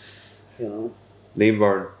bad? Liam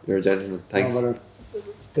Byrne, you're a gentleman. Thanks.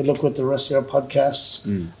 Good luck with the rest of your podcasts,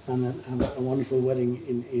 and have a wonderful wedding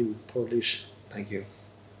in Portlaoise. Thank you.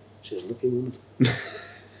 She's a lucky woman.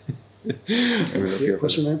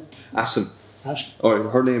 What's her name? Ashton. Ashton. Oh,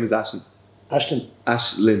 her name is Ashton. Ashton.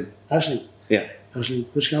 Ashlyn. Ashling. Yeah. Ashling.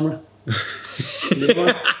 Which camera? Middle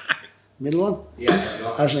one? Middle one?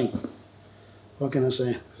 Yeah. Ashling. What can I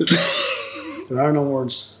say? There are no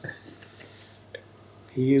words.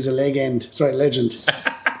 He is a legend,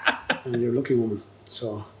 and you're a lucky woman.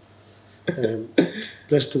 So,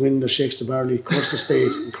 bless the wind that shakes the barley, curse the spade,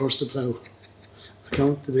 and curse the plough. I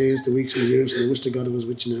count the days, the weeks, and the years, and I wish to God I was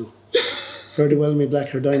with you now. Fare thee well, my black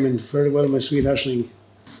hair diamond. Fare thee well, my sweet Ashling.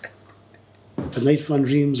 At night, fond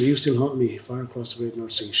dreams, you still haunt me far across the great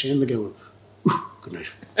North Sea. Shane McGowan. Good night.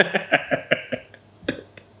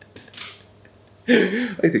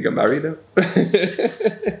 I think I'm married now.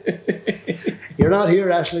 You're not here,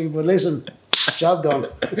 Aisling, but listen, job done.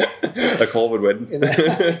 A COVID wedding.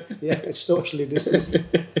 Yeah, it's socially distanced.